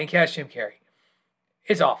 yeah, and cast Jim Carrey.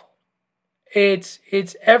 It's awful. It's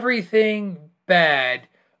everything bad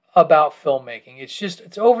about filmmaking.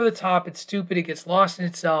 It's over the top, it's stupid, it gets lost in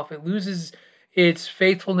itself, it loses its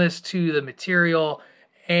faithfulness to the material,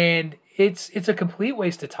 and it's a complete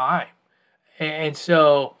waste of time. And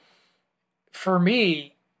so for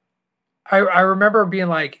me, I remember being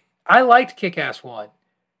like, I liked Kick-Ass 1.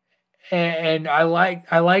 And I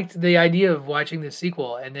liked the idea of watching the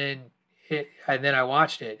sequel, and then I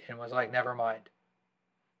watched it and was like, never mind.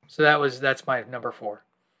 So that's my number 4.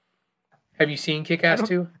 Have you seen Kick-Ass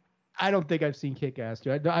 2? I don't think I've seen Kick-Ass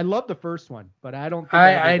 2. I love the first one, but I don't think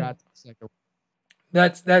I got the second one.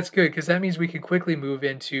 That's good, because that means we can quickly move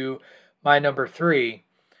into my number 3,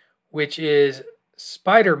 which is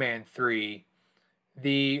Spider-Man 3,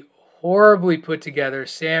 the horribly put together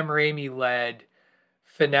Sam Raimi led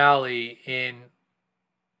finale in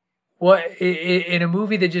a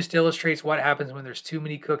movie that just illustrates what happens when there's too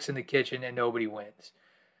many cooks in the kitchen and nobody wins.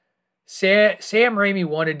 Sam Raimi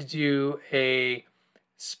wanted to do a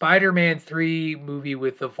Spider-Man 3 movie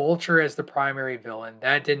with the Vulture as the primary villain.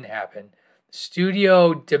 That didn't happen.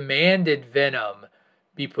 Studio demanded Venom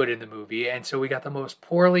be put in the movie, and so we got the most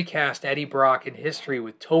poorly cast Eddie Brock in history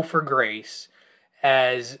with Topher Grace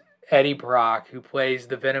as Eddie Brock, who plays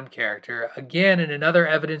the Venom character. Again, in another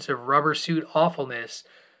evidence of rubber suit awfulness,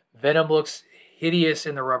 Venom looks hideous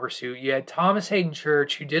in the rubber suit. You had Thomas Hayden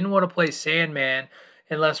Church, who didn't want to play Sandman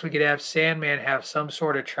unless we could have Sandman have some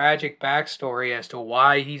sort of tragic backstory as to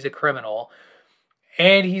why he's a criminal.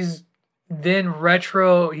 And he's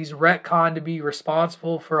retconned to be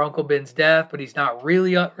responsible for Uncle Ben's death, but he's not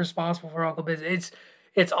really responsible for Uncle Ben's.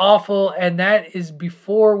 It's awful, and that is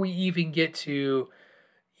before we even get to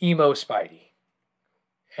emo Spidey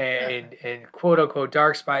and quote unquote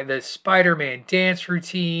dark Spidey, the Spider-Man dance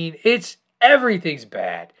routine. Everything's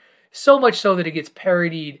bad. So much so that it gets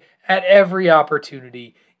parodied at every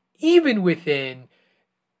opportunity, even within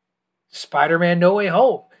Spider-Man No Way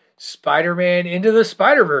Home. Spider-Man Into the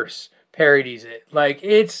Spider-Verse parodies it. Like,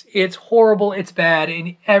 it's horrible, it's bad,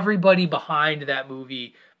 and everybody behind that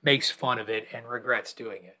movie makes fun of it and regrets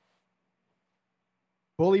doing it.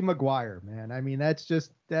 Bully Maguire, man. I mean, that's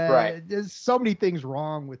just right. There's so many things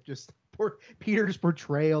wrong with just Peter's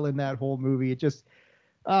portrayal in that whole movie. It just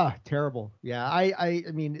terrible. Yeah, I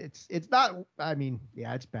mean, it's not. I mean,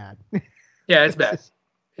 yeah, it's bad. Yeah, it's bad.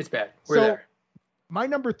 It's bad. We're there. My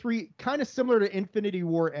number 3, kind of similar to Infinity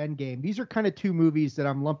War Endgame. These are kind of two movies that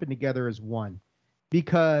I'm lumping together as one,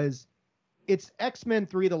 because it's X-Men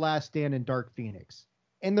 3: The Last Stand and Dark Phoenix.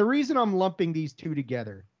 And the reason I'm lumping these two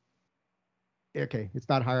together, okay, it's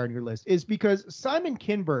not higher on your list, is because Simon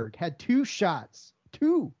Kinberg had 2 shots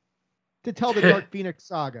to tell the Dark Phoenix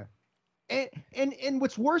saga. And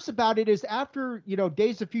what's worse about it is after,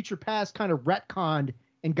 Days of Future Past kind of retconned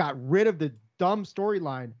and got rid of the dumb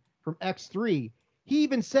storyline from X3, he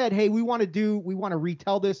even said, hey, we want to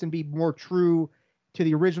retell this and be more true to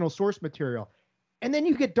the original source material. And then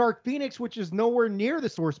you get Dark Phoenix, which is nowhere near the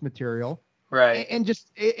source material. Right. And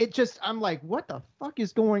I'm like, what the fuck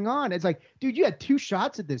is going on? It's like, dude, you had 2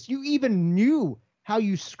 shots at this. You even knew how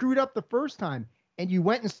you screwed up the first time, and you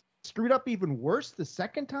went and screwed up even worse the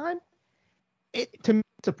second time. To me,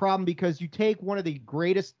 it's a problem, because you take one of the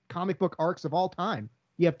greatest comic book arcs of all time.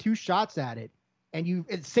 You have 2 shots at it, and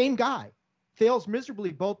same guy fails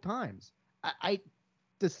miserably both times. I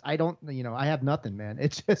don't, I have nothing, man.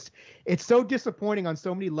 It's so disappointing on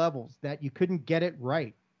so many levels that you couldn't get it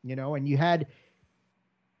right, and you had,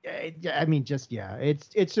 I mean,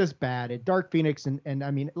 it's just bad. Dark Phoenix and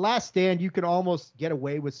I mean, Last Stand, you could almost get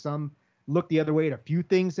away with some look the other way at a few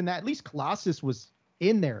things in that. At least Colossus was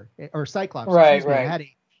in there, or Cyclops, right.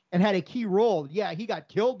 had a key role. Yeah, he got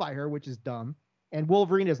killed by her, which is dumb. And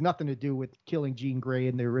Wolverine has nothing to do with killing Jean Grey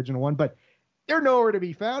in the original one, but they're nowhere to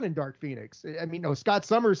be found in Dark Phoenix. I mean, no, Scott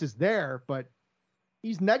Summers is there, but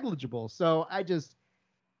he's negligible. So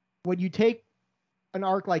when you take an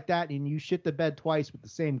arc like that and you shit the bed twice with the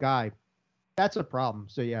same guy, that's a problem.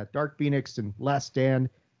 So yeah, Dark Phoenix and Last Stand,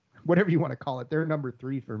 whatever you want to call it, they're number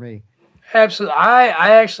 3 for me. Absolutely.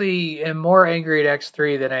 I actually am more angry at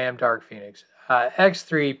X3 than I am Dark Phoenix.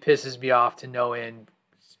 X3 pisses me off to no end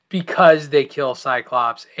because they kill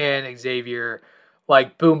Cyclops and Xavier,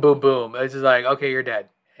 like, boom, boom, boom. It's just like, okay, you're dead.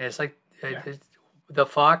 And it's like, the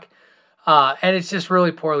fuck? And it's just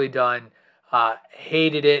really poorly done.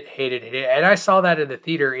 Hated it. And I saw that in the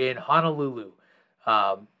theater in Honolulu.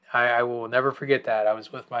 I will never forget that. I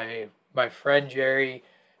was with my friend Jerry,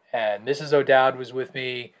 and Mrs. O'Dowd was with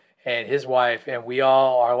me and his wife, and we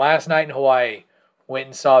all, our last night in Hawaii, went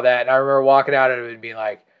and saw that. And I remember walking out of it and being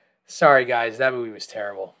like, sorry guys, that movie was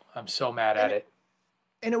terrible. I'm so mad at it.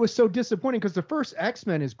 And it was so disappointing because the first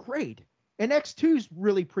X-Men is great. And X2 is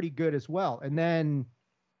really pretty good as well. And then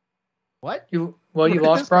what? You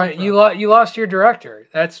lost Brian. You lost your director.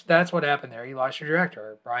 That's what happened there. You lost your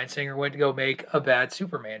director. Bryan Singer went to go make a bad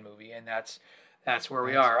Superman movie, and that's where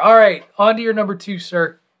we are. All right, on to your number 2,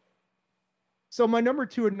 sir. So my number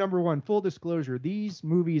 2 and number 1, full disclosure, these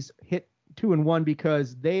movies hit 2 and 1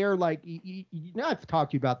 because they are like, I've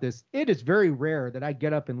talked to you about this. It is very rare that I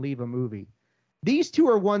get up and leave a movie. These 2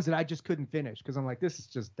 are ones that I just couldn't finish because I'm like, this is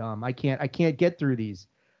just dumb. I can't get through these.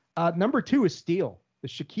 Number 2 is Steel, the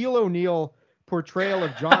Shaquille O'Neal portrayal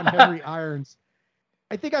of John Henry Irons.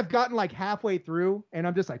 I think I've gotten like halfway through and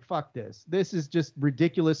I'm just like, fuck this. This is just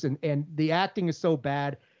ridiculous. And the acting is so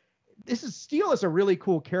bad. Steel is a really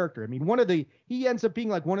cool character. I mean, he ends up being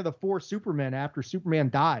like one of the 4 Supermen after Superman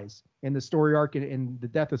dies in the story arc in the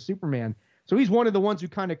death of Superman. So he's one of the ones who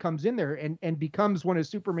kind of comes in there and becomes one of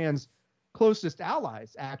Superman's closest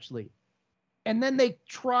allies, actually. And then they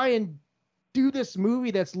try and do this movie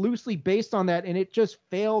that's loosely based on that, and it just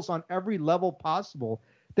fails on every level possible.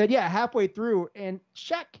 That, halfway through, and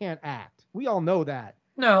Shaq can't act. We all know that.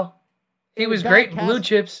 No. He was great in Blue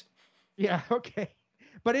Chips. Yeah, okay.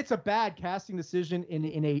 But it's a bad casting decision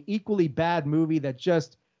in a equally bad movie that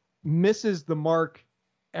just misses the mark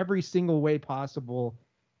every single way possible.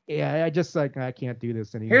 Yeah, I can't do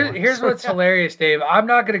this anymore. Here's what's hilarious, Dave. I'm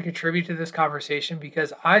not going to contribute to this conversation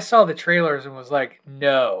because I saw the trailers and was like,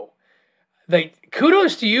 no. Like,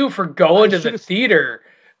 kudos to you for going to the theater.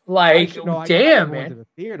 Like, damn, man.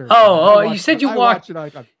 You said you walked.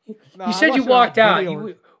 You said you walked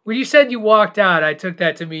out. When you said you walked out, I took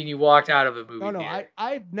that to mean you walked out of a movie theater.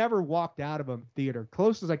 I've never walked out of a theater.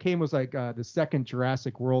 Closest I came was like the second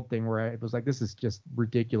Jurassic World thing where I was like, this is just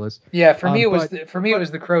ridiculous. Yeah, for me it was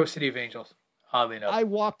the Crow City of Angels. Oddly enough, I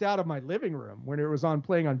walked out of my living room when it was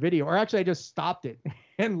playing on video, or actually I just stopped it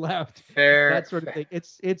and left. Fair, that sort of thing.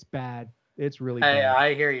 It's bad. It's really bad.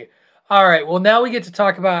 I hear you. All right, well now we get to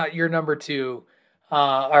talk about your number 2,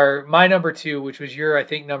 or my number 2, which was your, I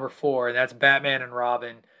think, number 4, and that's Batman and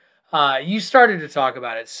Robin. You started to talk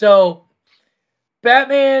about it. So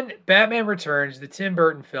Batman Returns, the Tim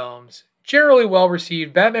Burton films, generally well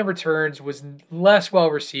received. Batman Returns was less well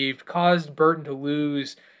received, caused Burton to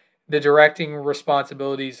lose the directing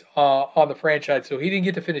responsibilities on the franchise. So he didn't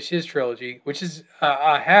get to finish his trilogy, which is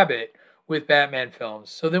a habit with Batman films.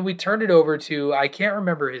 So then we turned it over to, I can't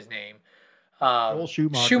remember his name. Joel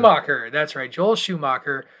Schumacher. Schumacher, that's right. Joel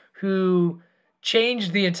Schumacher, who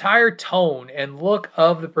changed the entire tone and look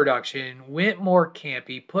of the production, went more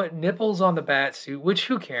campy, put nipples on the bat suit, which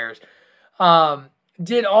who cares?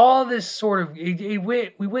 Did all this sort of, we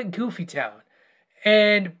went goofy town.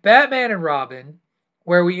 And Batman and Robin,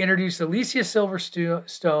 where we introduced Alicia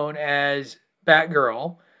Silverstone as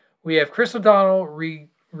Batgirl, we have Chris O'Donnell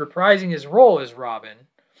reprising his role as Robin.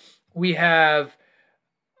 We have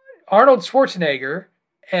Arnold Schwarzenegger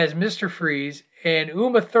as Mr. Freeze, and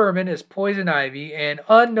Uma Thurman as Poison Ivy, and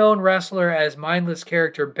unknown wrestler as mindless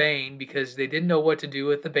character Bane, because they didn't know what to do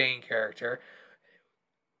with the Bane character.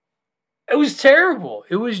 It was terrible.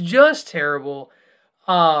 It was just terrible.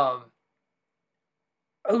 I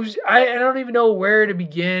don't even know where to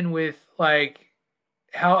begin with, like,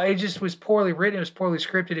 how it just was poorly written. It was poorly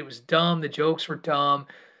scripted. It was dumb. The jokes were dumb.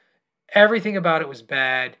 Everything about it was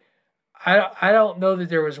bad. I don't know that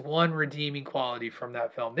there was one redeeming quality from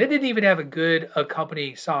that film. They didn't even have a good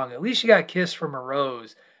accompanying song. At least you got Kiss from a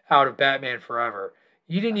Rose out of Batman Forever.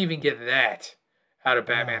 You didn't even get that out of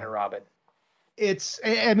Batman and Robin.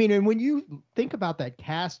 And when you think about that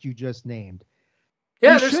cast you just named.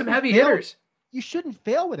 Yeah, there's some heavy hitters. You shouldn't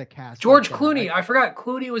fail with a cast. George Clooney. I forgot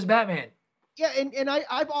Clooney was Batman. Yeah, and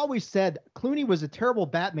I've always said Clooney was a terrible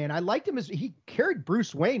Batman. I liked him he carried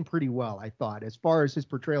Bruce Wayne pretty well, I thought, as far as his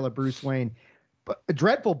portrayal of Bruce Wayne. But a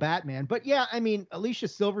dreadful Batman. But yeah, I mean, Alicia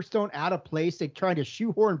Silverstone out of place. They tried to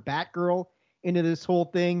shoehorn Batgirl into this whole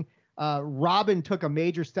thing. Robin took a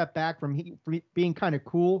major step back from being kind of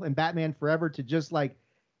cool in Batman Forever to just like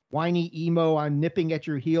whiny emo. I'm nipping at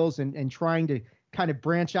your heels and trying to kind of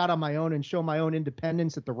branch out on my own and show my own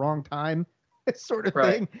independence at the wrong time. Sort of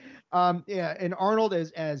thing. And Arnold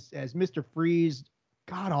as Mr. Freeze,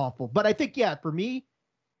 god awful. But I think, for me,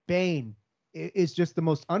 Bane is just the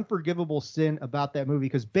most unforgivable sin about that movie,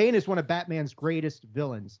 because Bane is one of Batman's greatest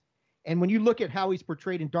villains. And when you look at how he's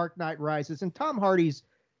portrayed in Dark Knight Rises, and Tom Hardy's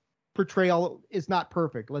portrayal is not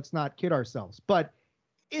perfect. Let's not kid ourselves, but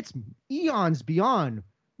it's eons beyond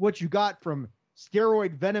what you got from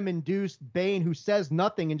steroid venom induced Bane, who says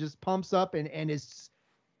nothing and just pumps up and is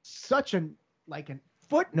such a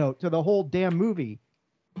footnote to the whole damn movie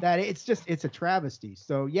that it's a travesty.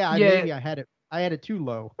 So maybe I had it too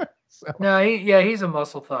low. So. No, he's a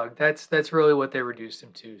muscle thug. That's really what they reduced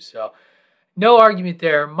him to. So no argument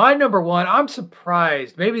there. My number one, I'm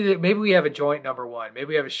surprised. Maybe we have a joint number one. Maybe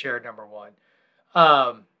we have a shared number one.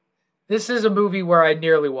 This is a movie where I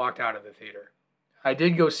nearly walked out of the theater. I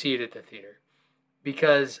did go see it at the theater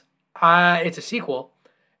because it's a sequel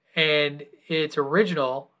and it's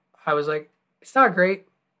original. I was like, it's not great,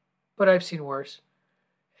 but I've seen worse.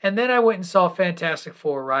 And then I went and saw Fantastic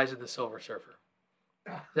Four: Rise of the Silver Surfer.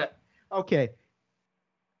 Okay.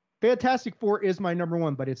 Fantastic Four is my number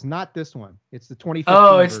one, but it's not this one. It's the 2015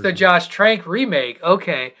 Oh, it's version. the Josh Trank remake.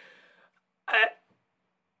 Okay.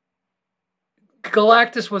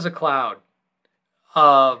 Galactus was a cloud.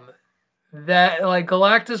 Galactus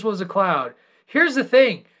was a cloud. Here's the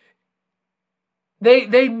thing.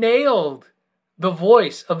 They nailed the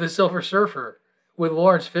voice of the Silver Surfer with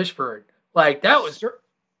Lawrence Fishburne. Like, that was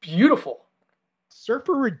beautiful.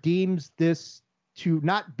 Surfer redeems this to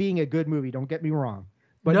not being a good movie, don't get me wrong.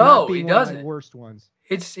 But no, not being he doesn't. One of the worst ones.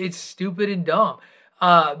 It's stupid and dumb.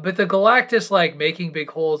 But the Galactus making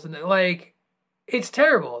big holes in it's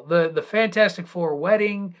terrible. The Fantastic Four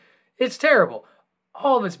wedding, it's terrible.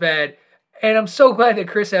 All of it's bad. And I'm so glad that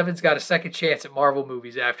Chris Evans got a second chance at Marvel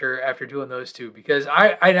movies after doing those two, because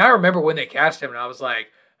I remember when they cast him and I was like,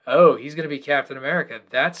 oh, he's going to be Captain America.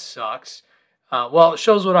 That sucks. Well, it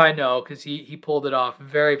shows what I know, because he pulled it off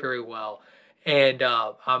very, very well. And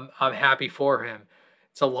I'm happy for him.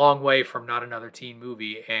 It's a long way from Not Another Teen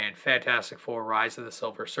Movie and Fantastic Four: Rise of the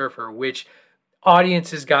Silver Surfer, which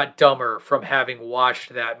audiences got dumber from having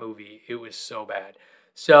watched that movie. It was so bad.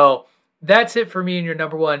 So that's it for me in your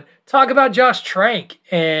number one. Talk about Josh Trank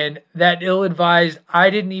and that ill-advised, I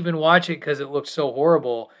didn't even watch it because it looked so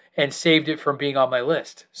horrible, and saved it from being on my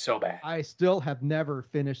list. So bad. I still have never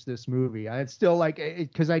finished this movie. I still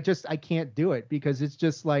because I can't do it, because it's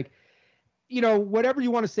just whatever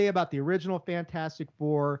you want to say about the original Fantastic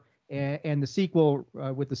Four and the sequel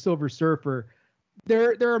with the Silver Surfer,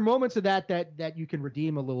 there are moments of that you can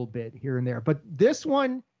redeem a little bit here and there. But this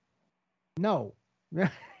one, no.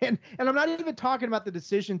 and I'm not even talking about the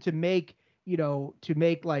decision to make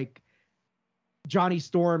Johnny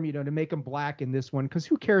Storm, to make him black in this one, because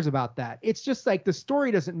who cares about that? It's just the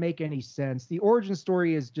story doesn't make any sense. The origin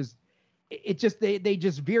story is they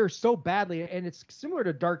just veer so badly, and it's similar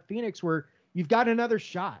to Dark Phoenix, where you've got another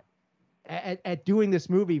shot at doing this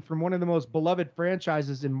movie from one of the most beloved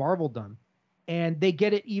franchises in Marveldom, and they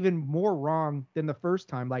get it even more wrong than the first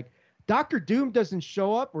time. Like, Dr. Doom doesn't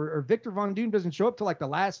show up, or Victor Von Doom doesn't show up till the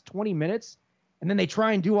last 20 minutes, and then they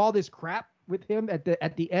try and do all this crap with him at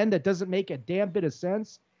the end that doesn't make a damn bit of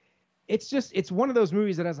sense. It's one of those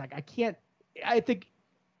movies that I was like, I think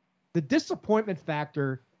the disappointment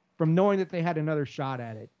factor from knowing that they had another shot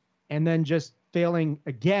at it and then just failing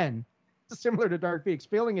again, similar to Dark Phoenix,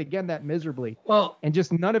 failing again that miserably. Well, and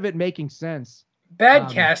just none of it making sense. Bad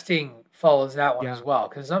casting follows that one as well.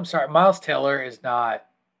 Because I'm sorry, Miles Teller is not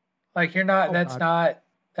that's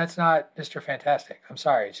not Mr. Fantastic. I'm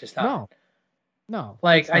sorry, it's just not. No.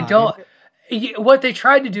 I don't. What they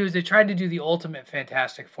tried to do is they tried to do the ultimate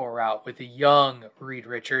Fantastic Four route with the young Reed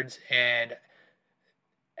Richards, and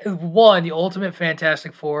the ultimate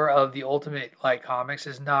Fantastic Four of the Ultimate comics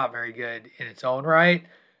is not very good in its own right.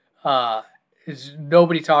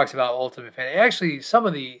 Nobody talks about Ultimate Fantastic. Actually, some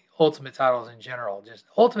of the Ultimate titles in general, just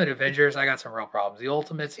Ultimate Avengers, I got some real problems. The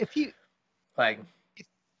Ultimates,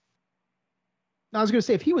 I was going to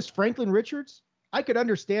say, if he was Franklin Richards, I could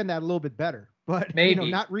understand that a little bit better, but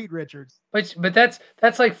maybe not Reed Richards. But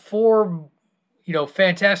that's like 4,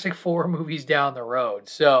 Fantastic Four movies down the road.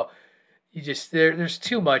 So you just there's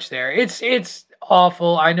too much there. It's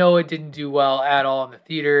awful. I know it didn't do well at all in the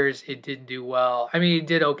theaters. It didn't do well. I mean, it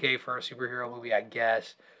did okay for a superhero movie, I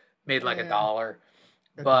guess. Made $1.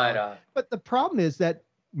 But the problem is that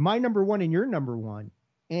my number one and your number one,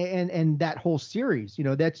 and that whole series,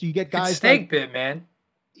 that's, you get guys it's snake bit, man.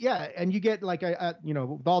 Yeah, and you get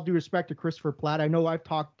with all due respect to Christopher Platt, I know I've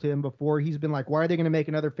talked to him before. He's been like, why are they going to make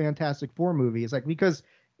another Fantastic Four movie? It's because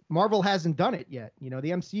Marvel hasn't done it yet. The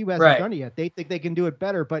MCU hasn't done it yet. They think they can do it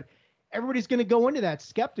better, but everybody's going to go into that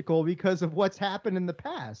skeptical because of what's happened in the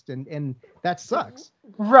past, and that sucks.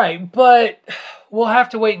 Right, but we'll have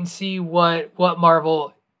to wait and see what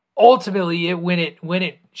Marvel ultimately when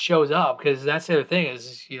it shows up, because that's the other thing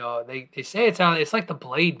is, they say it's like the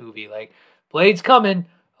Blade movie, like Blade's coming,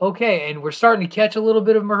 okay, and we're starting to catch a little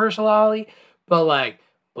bit of Mahershala Ali, but like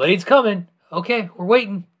Blade's coming, okay, we're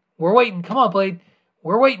waiting, come on Blade,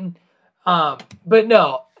 we're waiting. But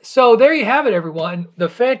no, so there you have it, everyone. The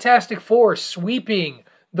Fantastic Four sweeping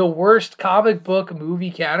the worst comic book movie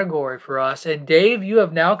category for us. And Dave, you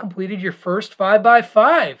have now completed your first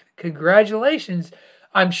 5x5. Congratulations.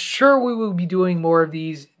 I'm sure we will be doing more of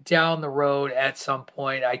these down the road at some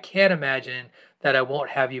point. I can't imagine that I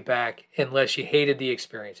won't have you back unless you hated the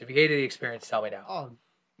experience. If you hated the experience, tell me now. Oh,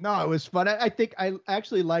 no, it was fun. I think I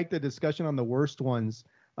actually liked the discussion on the worst ones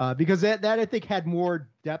because that I think had more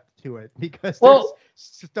depth to it, because there's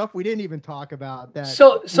stuff we didn't even talk about.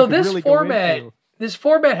 So this really format... This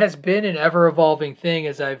format has been an ever-evolving thing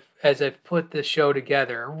as I've put this show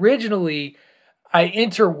together. Originally, I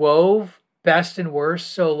interwove best and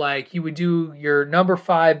worst. So like you would do your number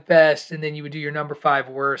 5 best, and then you would do your number 5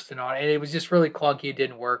 worst, and it was just really clunky. It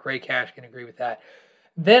didn't work. Ray Cash can agree with that.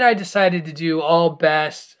 Then I decided to do all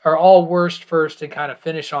best or all worst first and kind of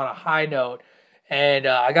finish on a high note. And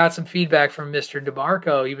I got some feedback from Mr.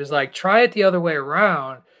 DeMarco. He was like, try it the other way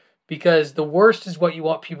around, because the worst is what you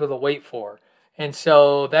want people to wait for. And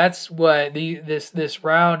so that's what this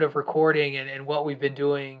round of recording and what we've been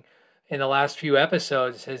doing in the last few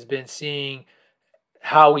episodes has been, seeing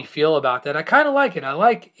how we feel about that. I kind of like it. I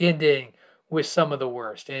like ending with some of the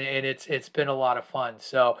worst, and it's been a lot of fun.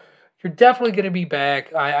 So you're definitely going to be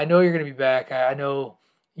back. I know you're going to be back. I know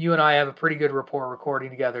you and I have a pretty good rapport recording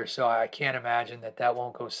together, so I can't imagine that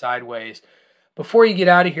won't go sideways. Before you get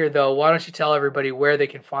out of here, though, why don't you tell everybody where they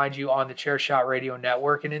can find you on the Chairshot Radio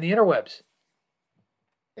Network and in the interwebs?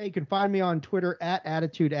 Hey, you can find me on Twitter at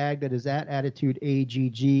AttitudeAg, that is at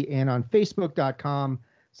AttitudeAGG, and on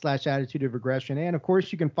Facebook.com/Attitude of Aggression. And of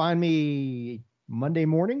course, you can find me Monday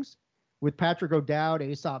mornings with Patrick O'Dowd,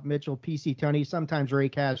 Aesop Mitchell, PC Tony, sometimes Ray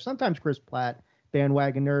Cash, sometimes Chris Platt,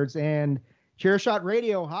 Bandwagon Nerds, and Chairshot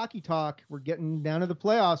Radio, Hockey Talk. We're getting down to the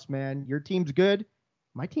playoffs, man. Your team's good.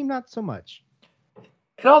 My team, not so much.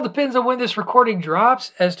 It all depends on when this recording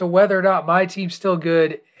drops as to whether or not my team's still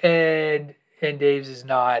good and Dave's is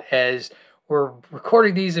not, as we're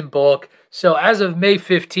recording these in bulk. So as of May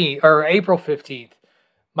 15th or April 15th,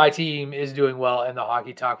 my team is doing well in the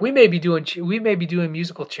Hockey Talk. We may be doing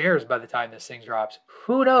musical chairs by the time this thing drops.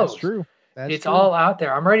 Who knows? That's true. It's all out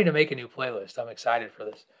there. I'm ready to make a new playlist. I'm excited for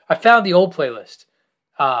this. I found the old playlist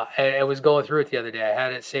and I was going through it the other day. I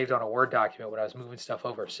had it saved on a Word document when I was moving stuff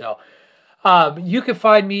over. So you can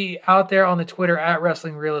find me out there on the Twitter at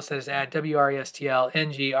Wrestling Realist. That is at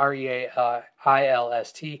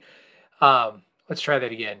WRESTLNGREAILST. Let's try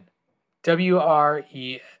that again.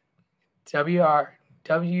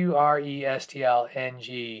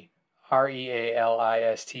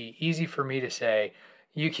 WRESTLNGREALIST. Easy for me to say.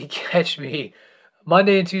 You can catch me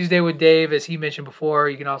Monday and Tuesday with Dave, as he mentioned before.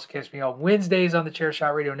 You can also catch me on Wednesdays on the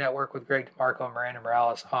Chairshot Radio Network with Greg DeMarco and Miranda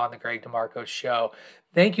Morales on the Greg DeMarco Show.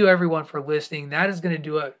 Thank you, everyone, for listening. That is going to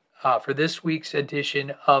do it for this week's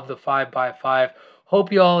edition of the 5x5.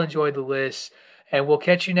 Hope you all enjoyed the list, and we'll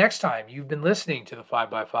catch you next time. You've been listening to the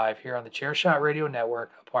 5x5 here on the Chairshot Radio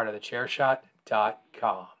Network, a part of the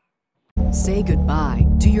Chairshot.com. Say goodbye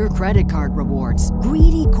to your credit card rewards.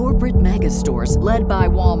 Greedy corporate mega stores, led by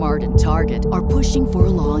Walmart and Target, are pushing for a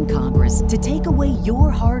law in Congress to take away your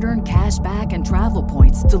hard-earned cash back and travel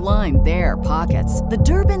points to line their pockets. The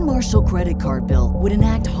Durbin-Marshall credit card bill would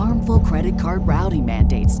enact harmful credit card routing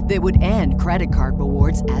mandates that would end credit card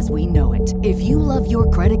rewards as we know it. If you love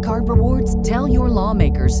your credit card rewards, tell your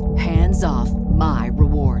lawmakers, hands off my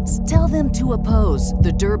rewards. Tell them to oppose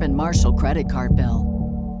the Durbin-Marshall credit card bill.